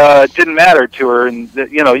 It didn't matter to her. And,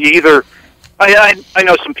 you either... I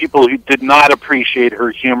know some people who did not appreciate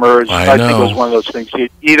her humor. I think it was one of those things. You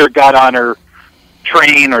either got on her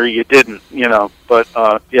train or you didn't, But,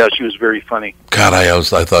 she was very funny. God, I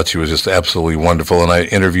thought she was just absolutely wonderful, and I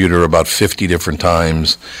interviewed her about 50 different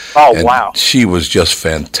times. Oh, wow. She was just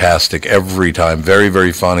fantastic every time. Very,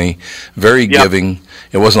 very funny, very giving.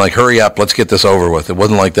 It wasn't like, hurry up, let's get this over with. It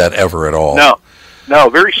wasn't like that ever at all. No,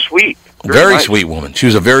 very sweet. Very nice. sweet woman. She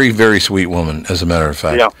was a very, very sweet woman, as a matter of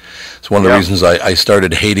fact. Yeah. It's one of the reasons I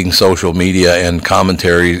started hating social media and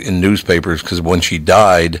commentary in newspapers, because when she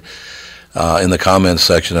died, in the comments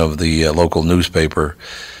section of the local newspaper,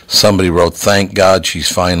 somebody wrote, "Thank God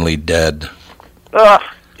she's finally dead."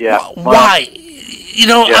 Yeah. Why?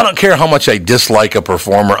 I don't care how much I dislike a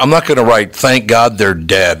performer. I'm not going to write, "Thank God they're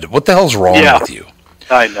dead." What the hell's wrong with you?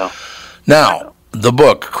 I know. Now, the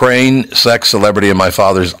book, Crane, Sex, Celebrity, and My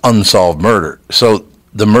Father's Unsolved Murder. So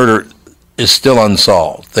the murder is still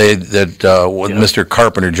unsolved. Mr.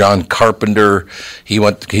 Carpenter, John Carpenter,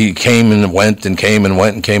 he came and went and came and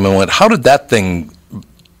went and came and went. How did that thing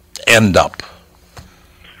end up?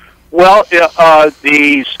 Well,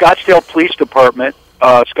 the Scottsdale Police Department,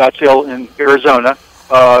 Scottsdale in Arizona,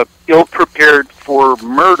 ill-prepared for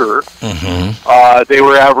murder. Mm-hmm. They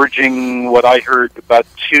were averaging, what I heard, about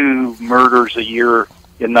 2 murders a year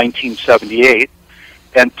in 1978,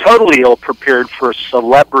 and totally ill-prepared for a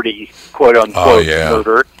celebrity, quote-unquote,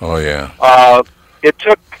 murder. Oh, yeah. It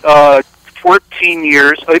took 16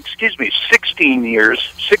 years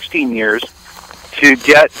to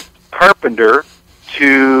get Carpenter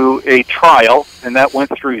to a trial, and that went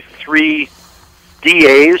through 3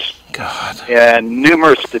 DAs and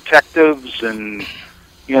numerous detectives and,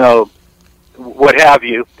 what have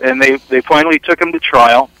you. And they finally took him to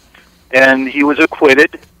trial, and he was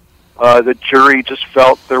acquitted. The jury just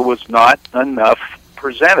felt there was not enough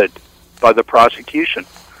presented by the prosecution.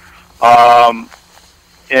 And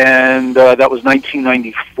that was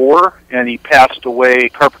 1994, and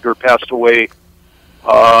Carpenter passed away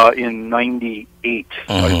in 98,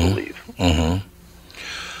 I believe. Mm-hmm.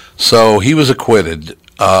 So he was acquitted.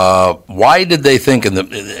 Why did they think in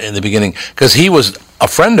the beginning? Because he was a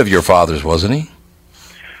friend of your father's, wasn't he?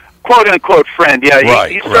 "Quote unquote" friend. Yeah,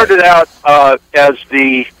 he started out as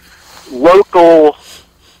the local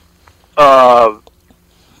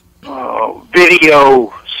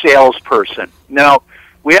video salesperson. Now,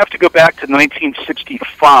 we have to go back to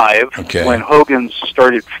 1965 when Hogan's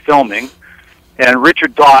started filming, and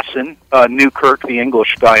Richard Dawson, Newkirk, the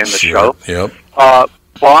English guy in the show,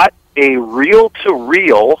 bought a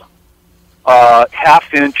reel-to-reel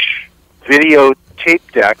half-inch video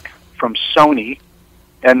tape deck from Sony,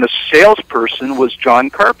 and the salesperson was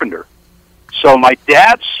John Carpenter. So my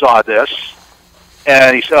dad saw this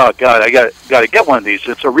And he said, "Oh God, I got to get one of these.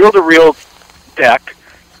 It's a reel-to-reel deck.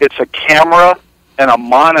 It's a camera and a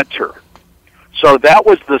monitor." So that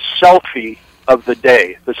was the selfie of the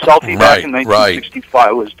day. The selfie back in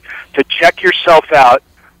 1965 was to check yourself out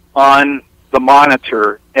on the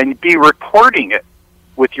monitor and be recording it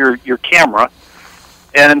with your camera.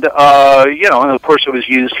 And, and of course it was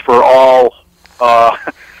used for all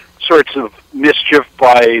sorts of mischief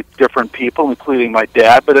by different people, including my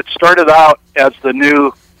dad. But it started out as the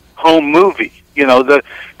new home movie, the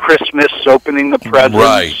Christmas opening the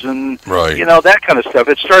presents and, that kind of stuff.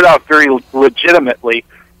 It started out very legitimately,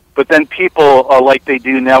 but then people, like they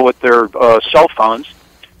do now with their cell phones,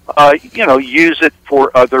 use it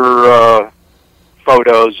for other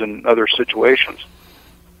photos and other situations.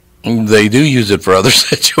 They do use it for other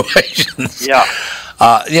situations. Yeah.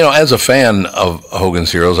 As a fan of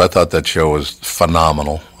Hogan's Heroes, I thought that show was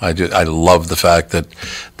phenomenal. I love the fact that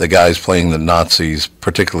the guys playing the Nazis,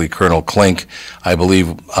 particularly Colonel Klink, I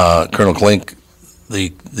believe Colonel Klink,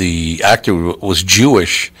 the actor, was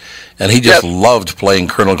Jewish, and he just loved playing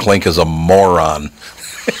Colonel Klink as a moron.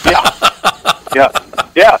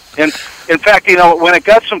 Yeah. And in fact, when it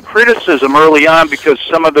got some criticism early on because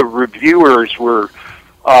some of the reviewers were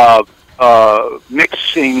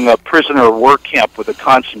mixing a prisoner of war camp with a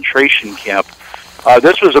concentration camp.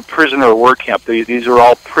 This was a prisoner of war camp. These are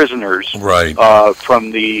all prisoners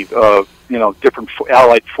from the different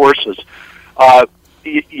Allied forces.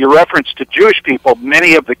 Your reference to Jewish people,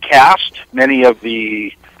 many of the cast, many of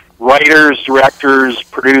the writers, directors,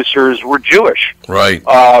 producers were Jewish. Right.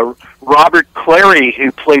 Robert Clary,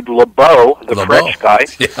 who played LeBeau, the French guy,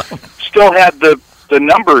 still had the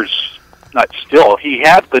numbers. Not still. He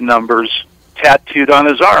had the numbers tattooed on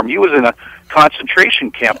his arm. He was in a concentration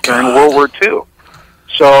camp during World War II.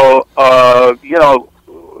 So,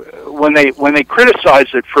 when they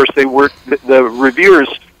criticized it first, the reviewers,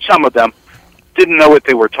 some of them, didn't know what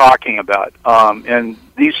they were talking about. And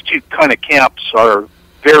these two kind of camps are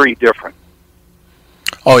very different.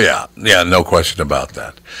 Oh, yeah, no question about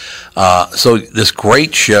that. So this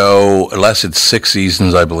great show, lasted 6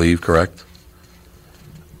 seasons, I believe, correct?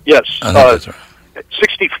 Yes, I think that's right.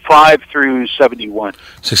 65 through 71.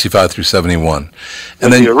 65 through 71,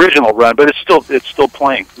 and then the original run, but it's still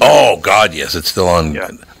playing. Oh God, yes, it's still on. Yeah.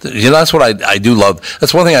 That's what I do love.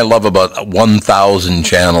 That's one thing I love about 1,000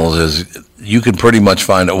 channels is you can pretty much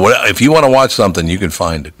find it. If you want to watch something, you can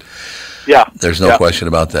find it. Yeah, there's no question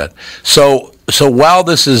about that. So while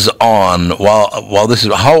this is on, while this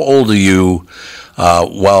is, how old are you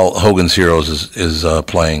while Hogan's Heroes is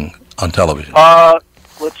playing on television?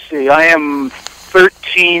 Let's see. I am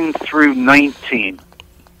 13 through 19.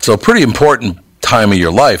 So pretty important time of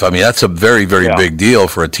your life. I mean, that's a very, very big deal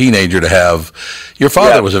for a teenager to have. Your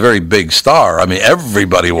father was a very big star. I mean,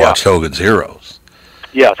 everybody watched Hogan's Heroes.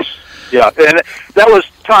 Yes. Yeah. And that was,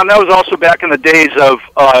 Tom, that was also back in the days of,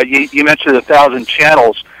 you mentioned 1,000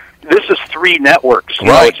 channels. This is 3 networks.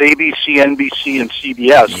 It's ABC, NBC, and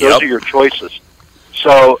CBS. Those are your choices.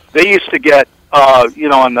 So they used to get, on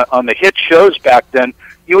the hit shows back then,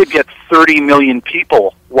 you would get 30 million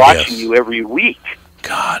people watching you every week.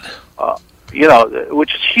 God.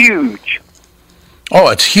 Which is huge. Oh,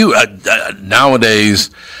 it's huge. Nowadays,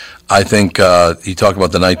 I think you talk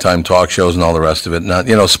about the nighttime talk shows and all the rest of it.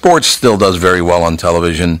 Now, sports still does very well on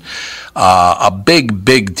television. A big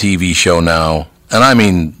TV show now, and I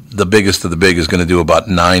mean the biggest of the big, is going to do about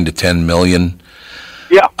 9 to 10 million.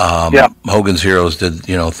 Yeah. Hogan's Heroes did,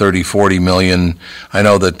 30, 40 million. I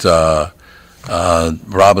know that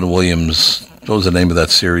Robin Williams, what was the name of that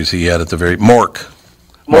series he had at the very... Mork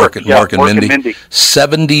and Mindy.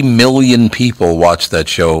 70 million people watched that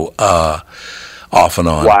show off and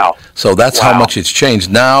on. Wow. So that's how much it's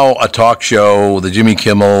changed. Now a talk show, the Jimmy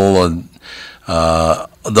Kimmel,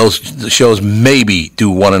 those shows maybe do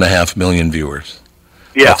 1.5 million viewers.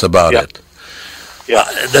 Yeah. That's about it. Yeah.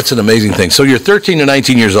 That's an amazing thing. So you're 13 to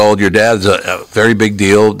 19 years old. Your dad's a very big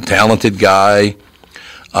deal, talented guy.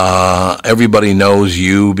 Everybody knows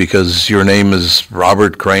you because your name is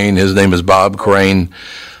Robert Crane. His name is Bob Crane.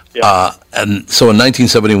 Yeah. And so in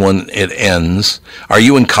 1971, it ends. Are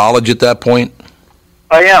you in college at that point?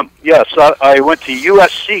 I am, yes. I went to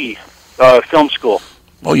USC film school.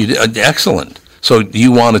 Oh, you did? Excellent. So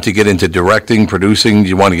you wanted to get into directing, producing?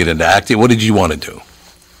 You want to get into acting? What did you want to do?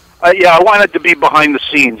 I wanted to be behind the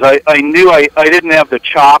scenes. I knew I didn't have the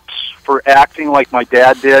chops for acting like my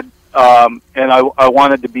dad did. And I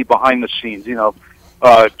wanted to be behind the scenes,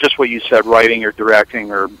 just what you said, writing or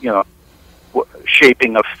directing or,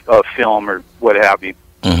 shaping a film or what have you.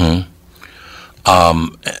 Mm-hmm.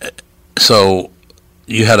 So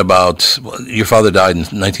you had about, your father died in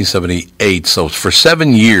 1978, so for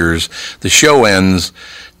 7 years, the show ends.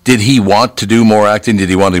 Did he want to do more acting? Did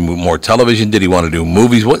he want to do more television? Did he want to do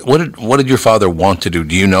movies? What did your father want to do?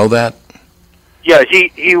 Do you know that? Yeah,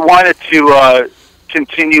 he wanted to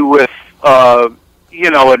continue with,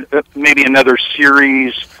 maybe another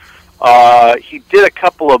series. He did a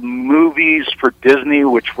couple of movies for Disney,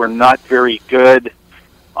 which were not very good.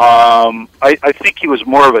 I think he was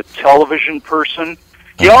more of a television person.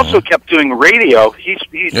 He also kept doing radio. His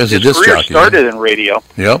career started in radio.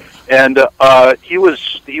 Yep. And he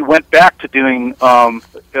went back to doing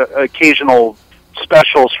occasional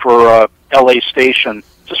specials for LA Station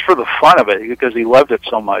just for the fun of it because he loved it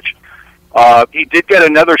so much. He did get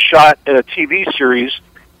another shot at a TV series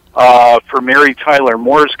for Mary Tyler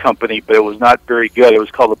Moore's company, but it was not very good. It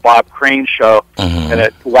was called The Bob Crane Show, and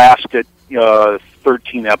it lasted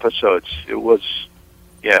 13 episodes. It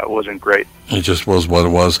wasn't great. It just was what it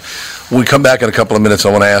was. When we come back in a couple of minutes,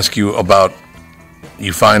 I want to ask you about,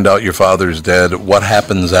 you find out your father's dead. What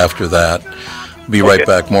happens after that? Be right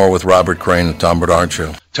back. More with Robert Crane and Tom Bernard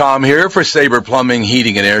Show. Tom here for Sabre Plumbing,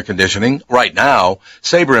 Heating, and Air Conditioning. Right now,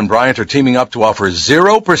 Sabre and Bryant are teaming up to offer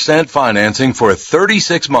 0% financing for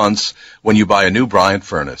 36 months when you buy a new Bryant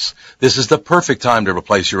furnace. This is the perfect time to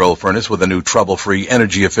replace your old furnace with a new trouble-free,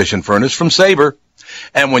 energy-efficient furnace from Sabre.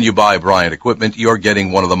 And when you buy Bryant equipment, you're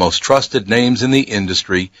getting one of the most trusted names in the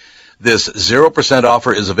industry. This 0%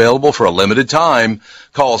 offer is available for a limited time.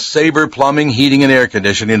 Call Sabre Plumbing, Heating, and Air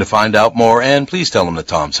Conditioning to find out more, and please tell them that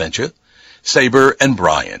Tom sent you. Sabre and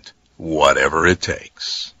Bryant, whatever it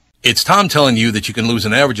takes. It's Tom telling you that you can lose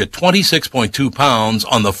an average of 26.2 pounds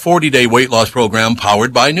on the 40-day weight loss program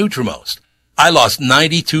powered by Nutrimost. I lost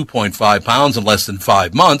 92.5 pounds in less than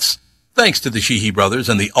 5 months, thanks to the Sheehy brothers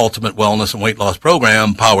and the Ultimate Wellness and Weight Loss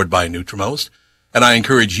Program powered by Nutrimost. And I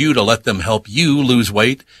encourage you to let them help you lose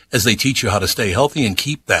weight as they teach you how to stay healthy and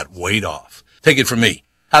keep that weight off. Take it from me.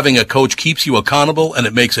 Having a coach keeps you accountable, and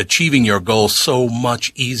it makes achieving your goals so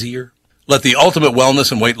much easier. Let the Ultimate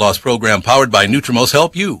Wellness and Weight Loss Program powered by Nutrimost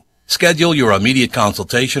help you. Schedule your immediate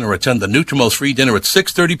consultation or attend the Nutrimost free dinner at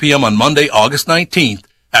 6:30 p.m. on Monday, August 19th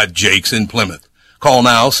at Jake's in Plymouth. Call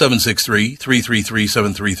now,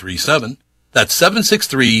 763-333-7337. That's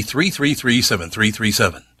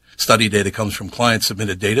 763-333-7337. Study data comes from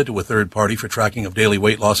client-submitted data to a third party for tracking of daily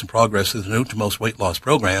weight loss and progress through the Nutrimost weight loss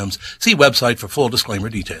programs. See website for full disclaimer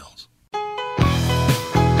details. Boy,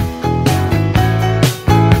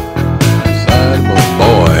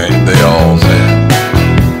 they all said.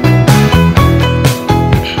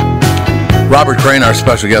 Robert Crane, our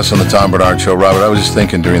special guest on the Tom Bernard Show. Robert, I was just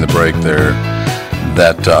thinking during the break there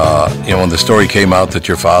that, when the story came out that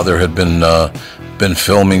your father had been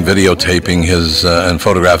filming, videotaping his and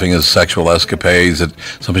photographing his sexual escapades, that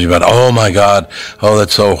somebody went, oh my God, oh,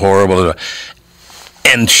 that's so horrible.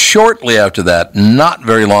 And shortly after that, not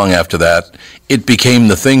very long after that, it became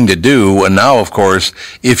the thing to do. And now, of course,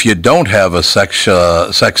 if you don't have a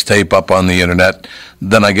sex tape up on the internet,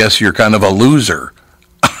 then I guess you're kind of a loser.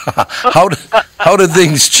 How did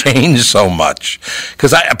things change so much?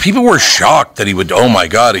 Because people were shocked that he would. Oh my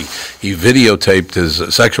God, he videotaped his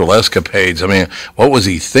sexual escapades. I mean, what was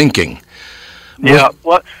he thinking? Yeah,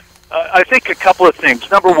 well, I think a couple of things.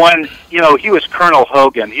 Number one, he was Colonel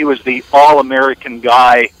Hogan. He was the all-American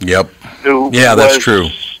guy. Yep. That's true.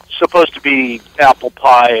 Supposed to be apple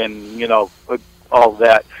pie and all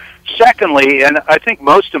that. Secondly, and I think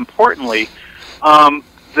most importantly,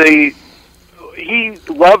 he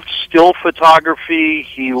loved still photography,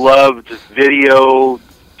 he loved video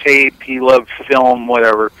tape, he loved film,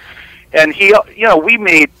 whatever. And we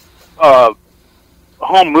made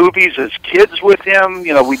home movies as kids with him.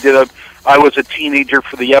 I was a teenager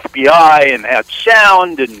for the FBI and had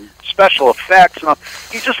sound and special effects. And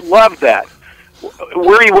he just loved that.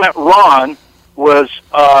 Where he went wrong was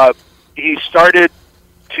he started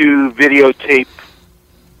to videotape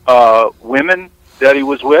women that he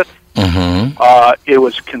was with. Mm-hmm. It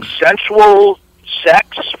was consensual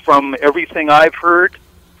sex from everything I've heard.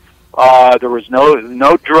 There was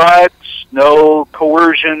no drugs, no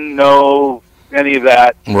coercion, no any of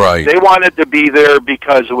that. Right. They wanted to be there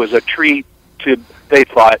because it was a treat they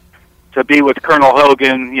thought, to be with Colonel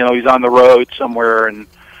Hogan. He's on the road somewhere, and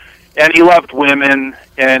he loved women,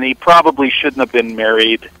 and he probably shouldn't have been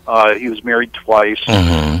married. He was married twice.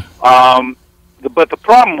 Mm-hmm. But the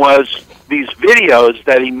problem was these videos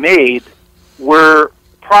that he made were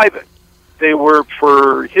private. They were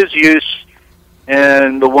for his use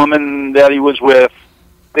and the woman that he was with.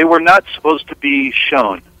 They were not supposed to be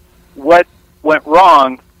shown. What went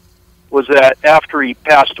wrong was that after he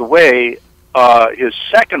passed away, his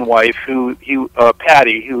second wife,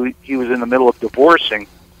 Patty, who he was in the middle of divorcing,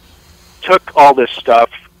 took all this stuff,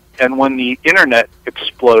 and when the internet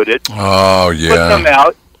exploded, put them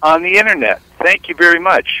out on the internet. Thank you very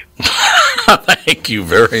much. Thank you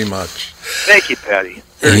very much. Thank you, Patty.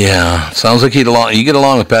 Sounds like you get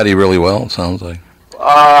along with Patty really well, it sounds like.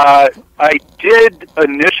 I did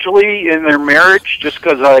initially in their marriage, just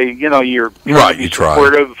because you're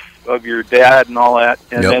supportive of your dad and all that,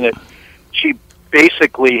 and then she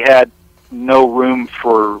basically had no room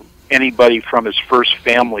for anybody from his first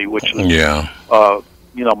family, which was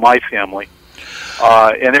my family,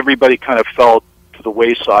 and everybody kind of fell to the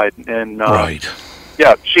wayside. And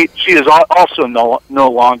she is also no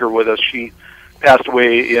longer with us. She passed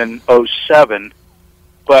away in 2007.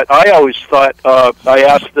 But I always thought, I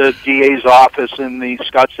asked the DA's office in the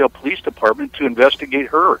Scottsdale Police Department to investigate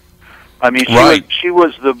her. I mean, she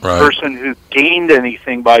was the person who gained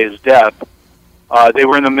anything by his death. They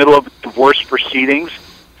were in the middle of divorce proceedings,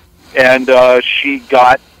 and she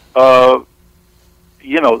got, a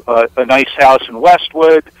nice house in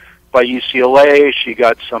Westwood by UCLA. She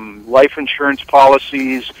got some life insurance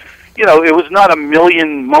policies. It was not a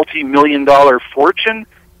multi-million-dollar fortune,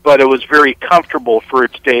 but it was very comfortable for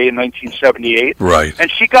its day in 1978. Right. And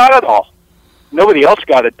she got it all. Nobody else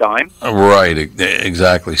got a dime. Right,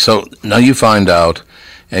 exactly. So now you find out,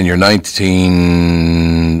 and you're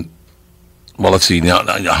 19... Well, let's see. Now,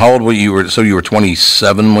 how old were you? So you were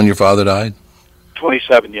 27 when your father died?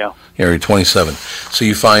 27, yeah. Yeah, you're 27. So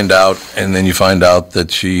you find out, and then you find out that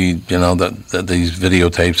she, that these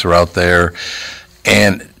videotapes are out there.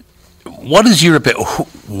 And what is your opinion?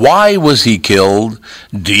 Why was he killed?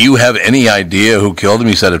 Do you have any idea who killed him?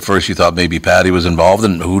 You said at first you thought maybe Patty was involved,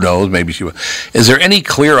 and who knows, maybe she was. Is there any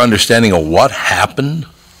clear understanding of what happened?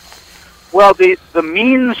 Well, the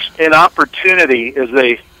means and opportunity, as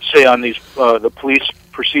they say on these the police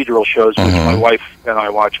procedural shows, which my wife and I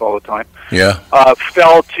watch all the time,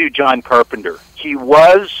 fell to John Carpenter. He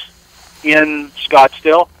was in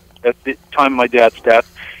Scottsdale at the time of my dad's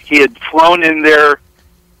death. He had flown in there,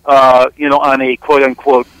 on a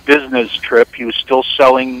quote-unquote business trip. He was still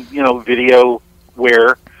selling, video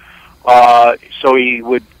ware. So he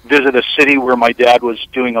would visit a city where my dad was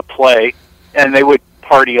doing a play, and they would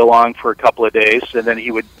party along for a couple of days, and then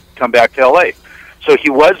he would come back to L.A. So he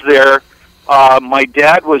was there. My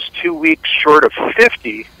dad was 2 weeks short of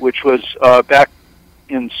 50, which was back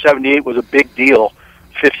in 78 was a big deal,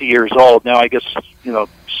 50 years old. Now I guess,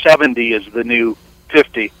 70 is the new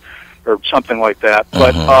 50 or something like that.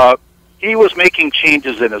 But he was making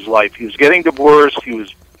changes in his life. He was getting divorced. He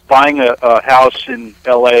was buying a house in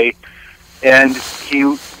L.A., and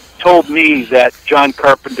he told me that John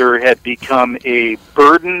Carpenter had become a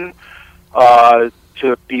burden,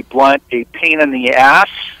 to be blunt, a pain in the ass,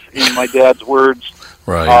 in my dad's words.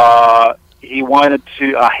 Right. He wanted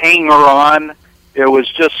to a hanger-on. It was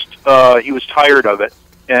just, he was tired of it.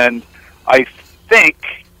 And I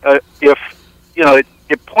think if,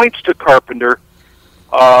 it points to Carpenter,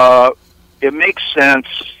 it makes sense.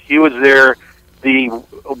 He was there. The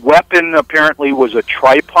weapon apparently was a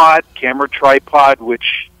tripod, camera tripod,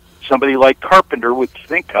 which somebody like Carpenter would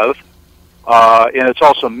think of. And it's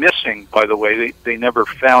also missing, by the way. They never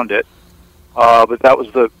found it. But that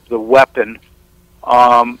was the weapon.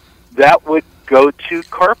 That would go to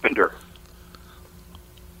Carpenter.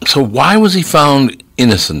 So why was he found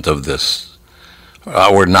innocent of this?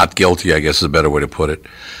 Or not guilty, I guess is a better way to put it.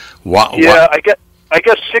 I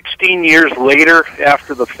guess 16 years later,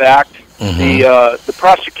 after the fact, the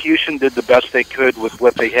prosecution did the best they could with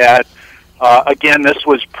what they had. Again, this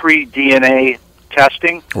was pre-DNA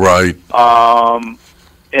testing. Right.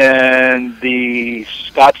 And the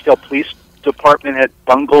Scottsdale Police Department had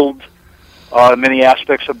bungled many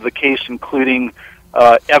aspects of the case, including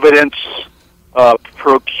evidence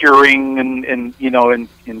procuring and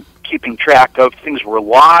keeping track of. Things were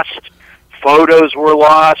lost. Photos were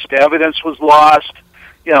lost. Evidence was lost.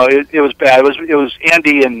 It was bad. It was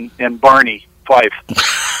Andy and Barney Fife,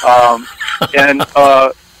 and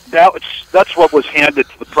that's what was handed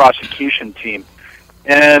to the prosecution team.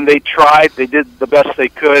 And they tried. They did the best they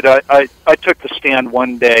could. I took the stand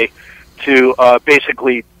one day to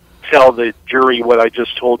basically tell the jury what I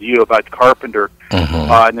just told you about Carpenter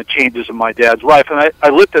and the changes in my dad's life. And I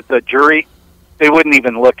looked at the jury. They wouldn't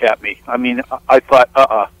even look at me. I mean, I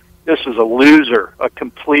thought, this is a loser, a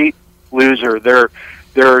complete loser.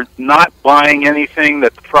 They're not buying anything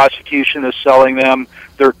that the prosecution is selling them.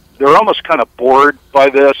 They're almost kind of bored by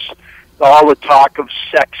this. All the talk of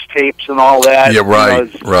sex tapes and all that. Yeah,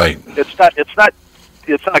 right, right.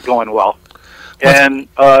 It's not going well. And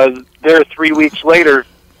there 3 weeks later,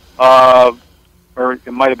 or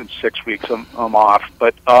it might have been 6 weeks. I'm off,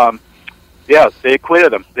 but yeah, they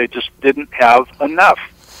acquitted him. They just didn't have enough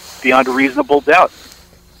beyond a reasonable doubt.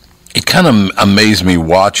 It kind of amazed me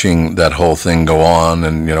watching that whole thing go on,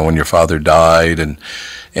 and when your father died, and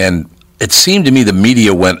it seemed to me the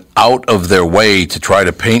media went out of their way to try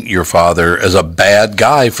to paint your father as a bad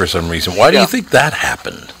guy for some reason. Why do you think that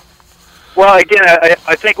happened? Well, again,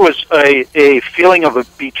 I think it was a feeling of a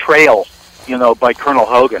betrayal, by Colonel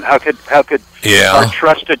Hogan. How could our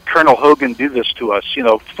trusted Colonel Hogan do this to us?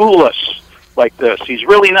 Fool us like this. He's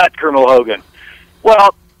really not Colonel Hogan.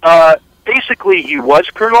 Well, basically, he was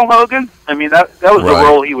Colonel Hogan. I mean, that was the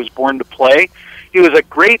role he was born to play. He was a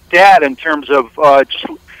great dad in terms of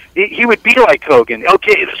he would be like Hogan.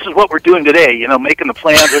 Okay, this is what we're doing today. Making the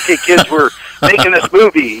plans. Okay, kids, we're making this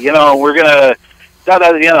movie. We're gonna.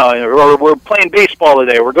 Or we're playing baseball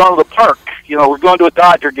today. We're going to the park. We're going to a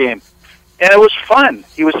Dodger game. And it was fun.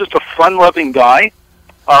 He was just a fun-loving guy.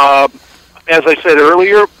 As I said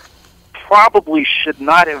earlier, probably should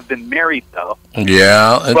not have been married, though.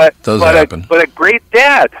 Yeah, it does happen. But a great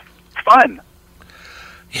dad. Fun.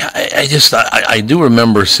 Yeah, I do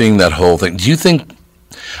remember seeing that whole thing. Do you think...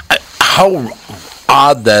 How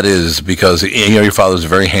odd that is, because your father's a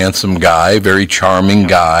very handsome guy, very charming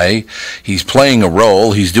guy. He's playing a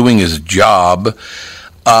role. He's doing his job.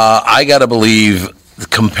 I got to believe,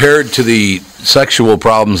 compared to the sexual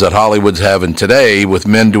problems that Hollywood's having today with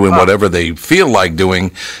men doing whatever they feel like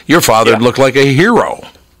doing, your father looked like a hero.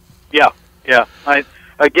 Yeah.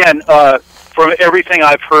 From everything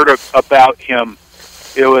I've heard about him,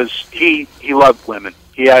 it was he loved women.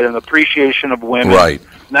 He had an appreciation of women. Right.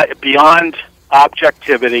 Not, beyond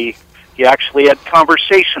objectivity, he actually had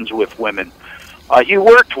conversations with women. He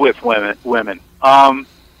worked with women,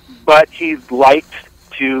 but he liked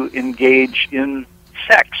to engage in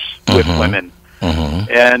sex with women,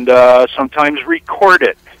 and sometimes record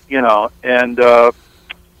it. And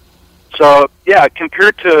so yeah,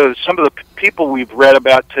 compared to some of the people we've read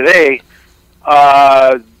about today,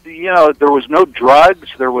 there was no drugs,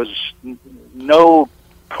 there was no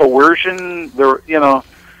coercion.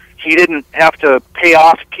 He didn't have to pay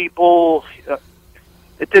off people.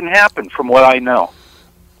 It didn't happen, from what I know.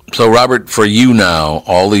 So, Robert, for you now,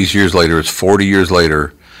 all these years later, it's 40 years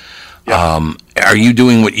later, are you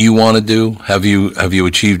doing what you want to do? Have you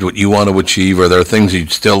achieved what you want to achieve? Are there things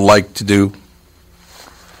you'd still like to do?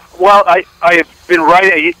 Well, I've been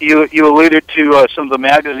writing. You alluded to some of the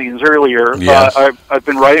magazines earlier. Yes. I've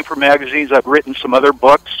been writing for magazines. I've written some other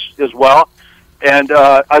books as well. And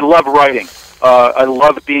I love writing. I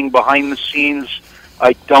love being behind the scenes.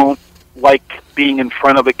 I don't like being in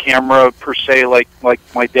front of a camera per se, like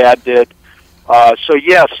my dad did. So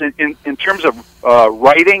yes, in terms of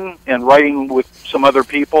writing and writing with some other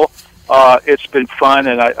people, it's been fun,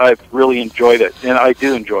 and I've really enjoyed it, and I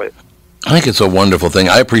do enjoy it. I think it's a wonderful thing.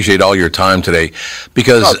 I appreciate all your time today,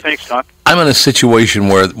 because thanks, Don. I'm in a situation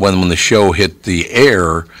where when the show hit the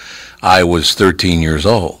air, I was 13 years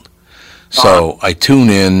old. So I tune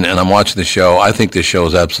in and I'm watching the show. I think this show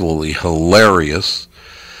is absolutely hilarious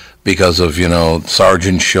because of,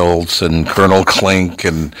 Sergeant Schultz and Colonel Klink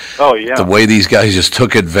and the way these guys just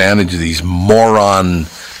took advantage of these moron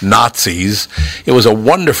Nazis. It was a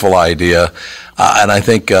wonderful idea. And I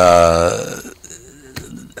think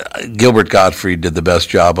Gilbert Gottfried did the best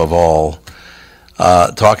job of all.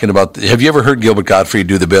 Talking about, have you ever heard Gilbert Gottfried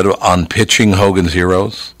do the bit on pitching Hogan's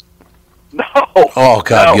Heroes? No. Oh,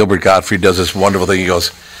 God, no. Gilbert Gottfried does this wonderful thing. He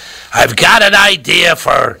goes, I've got an idea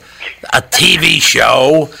for a TV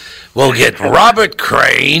show. We'll get Robert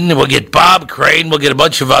Crane. We'll get Bob Crane. We'll get a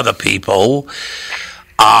bunch of other people.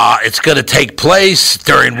 It's going to take place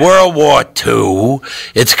during World War II.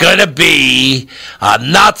 It's going to be a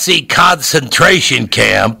Nazi concentration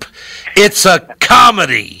camp. It's a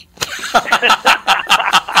comedy.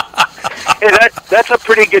 Hey, that's a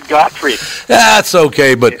pretty good Gottfried. That's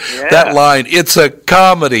okay, but that line, it's a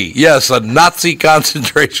comedy. Yes, a Nazi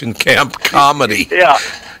concentration camp comedy. Yeah.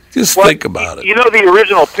 Just think about it. You know the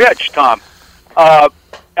original pitch, Tom.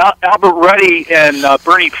 Albert Ruddy and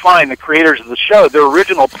Bernie Fine, the creators of the show, their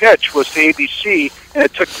original pitch was to ABC, and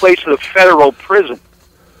it took place at a federal prison.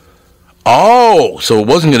 Oh, so it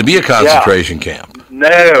wasn't going to be a concentration camp.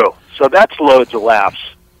 No. So that's loads of laughs.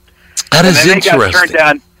 That is interesting. They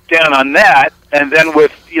got turned down on that, and then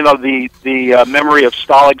with the memory of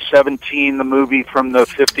Stalag 17, the movie from the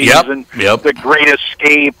 50s, and The Great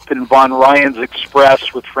Escape and Von Ryan's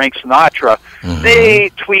Express with Frank Sinatra, they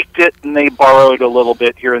tweaked it and they borrowed a little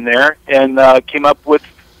bit here and there, and came up with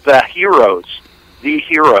The Heroes. They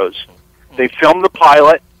filmed the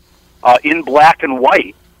pilot in black and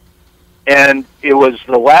white, and it was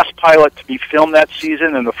the last pilot to be filmed that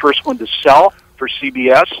season and the first one to sell for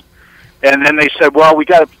CBS. And then they said, well, we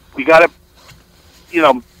got to,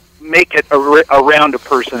 make it around a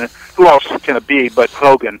person. Who else can it be but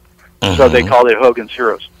Hogan? Mm-hmm. So they called it Hogan's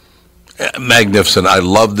Heroes. Magnificent. I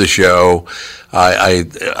love the show.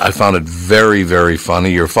 I found it very, very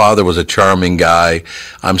funny. Your father was a charming guy.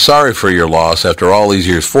 I'm sorry for your loss after all these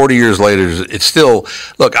years. 40 years later, it's still,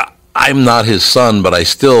 look, I'm not his son, but I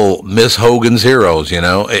still miss Hogan's Heroes,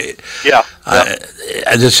 Yeah.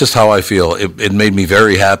 It's just how I feel. It made me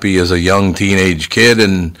very happy as a young teenage kid,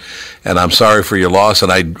 and I'm sorry for your loss,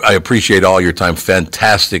 and I appreciate all your time.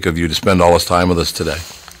 Fantastic of you to spend all this time with us today.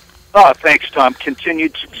 Oh, thanks, Tom.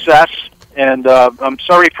 Continued success, and I'm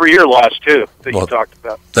sorry for your loss, too, that you talked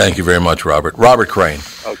about. Thank you very much, Robert. Robert Crane.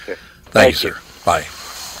 Okay. Thank you, sir. Bye.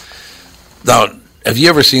 Now, have you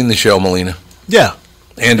ever seen the show, Melina? Yeah.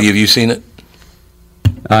 Andy, have you seen it?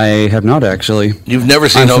 I have not, actually. You've never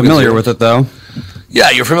seen I'm familiar with it, though.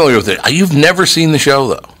 Yeah, you're familiar with it. You've never seen the show,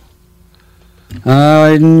 though?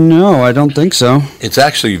 No, I don't think so. It's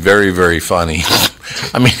actually very, very funny.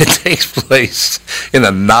 I mean, it takes place in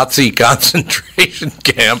a Nazi concentration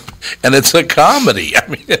camp, and it's a comedy. I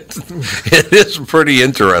mean, it is pretty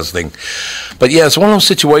interesting. But, yeah, it's one of those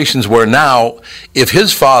situations where now, if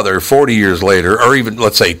his father, 40 years later, or even,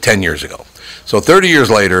 let's say, 10 years ago, so 30 years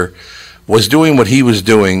later, was doing what he was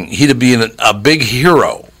doing, he'd have been a big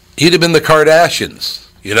hero. He'd have been the Kardashians,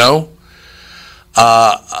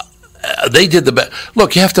 They did the best.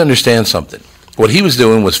 Look, you have to understand something. What he was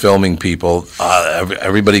doing was filming people.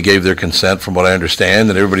 Everybody gave their consent, from what I understand,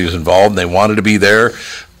 and everybody was involved, and they wanted to be there.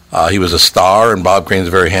 He was a star, and Bob Crane's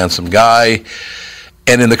a very handsome guy.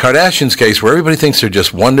 And in the Kardashians' case, where everybody thinks they're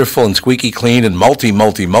just wonderful and squeaky clean and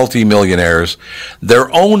multi-millionaires,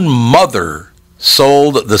 their own mother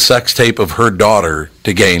sold the sex tape of her daughter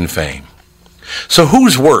to gain fame. So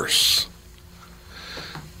who's worse?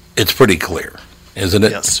 It's pretty clear, isn't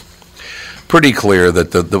it? Yes. Pretty clear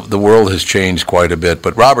that the world has changed quite a bit.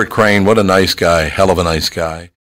 But Robert Crane, what a nice guy, hell of a nice guy.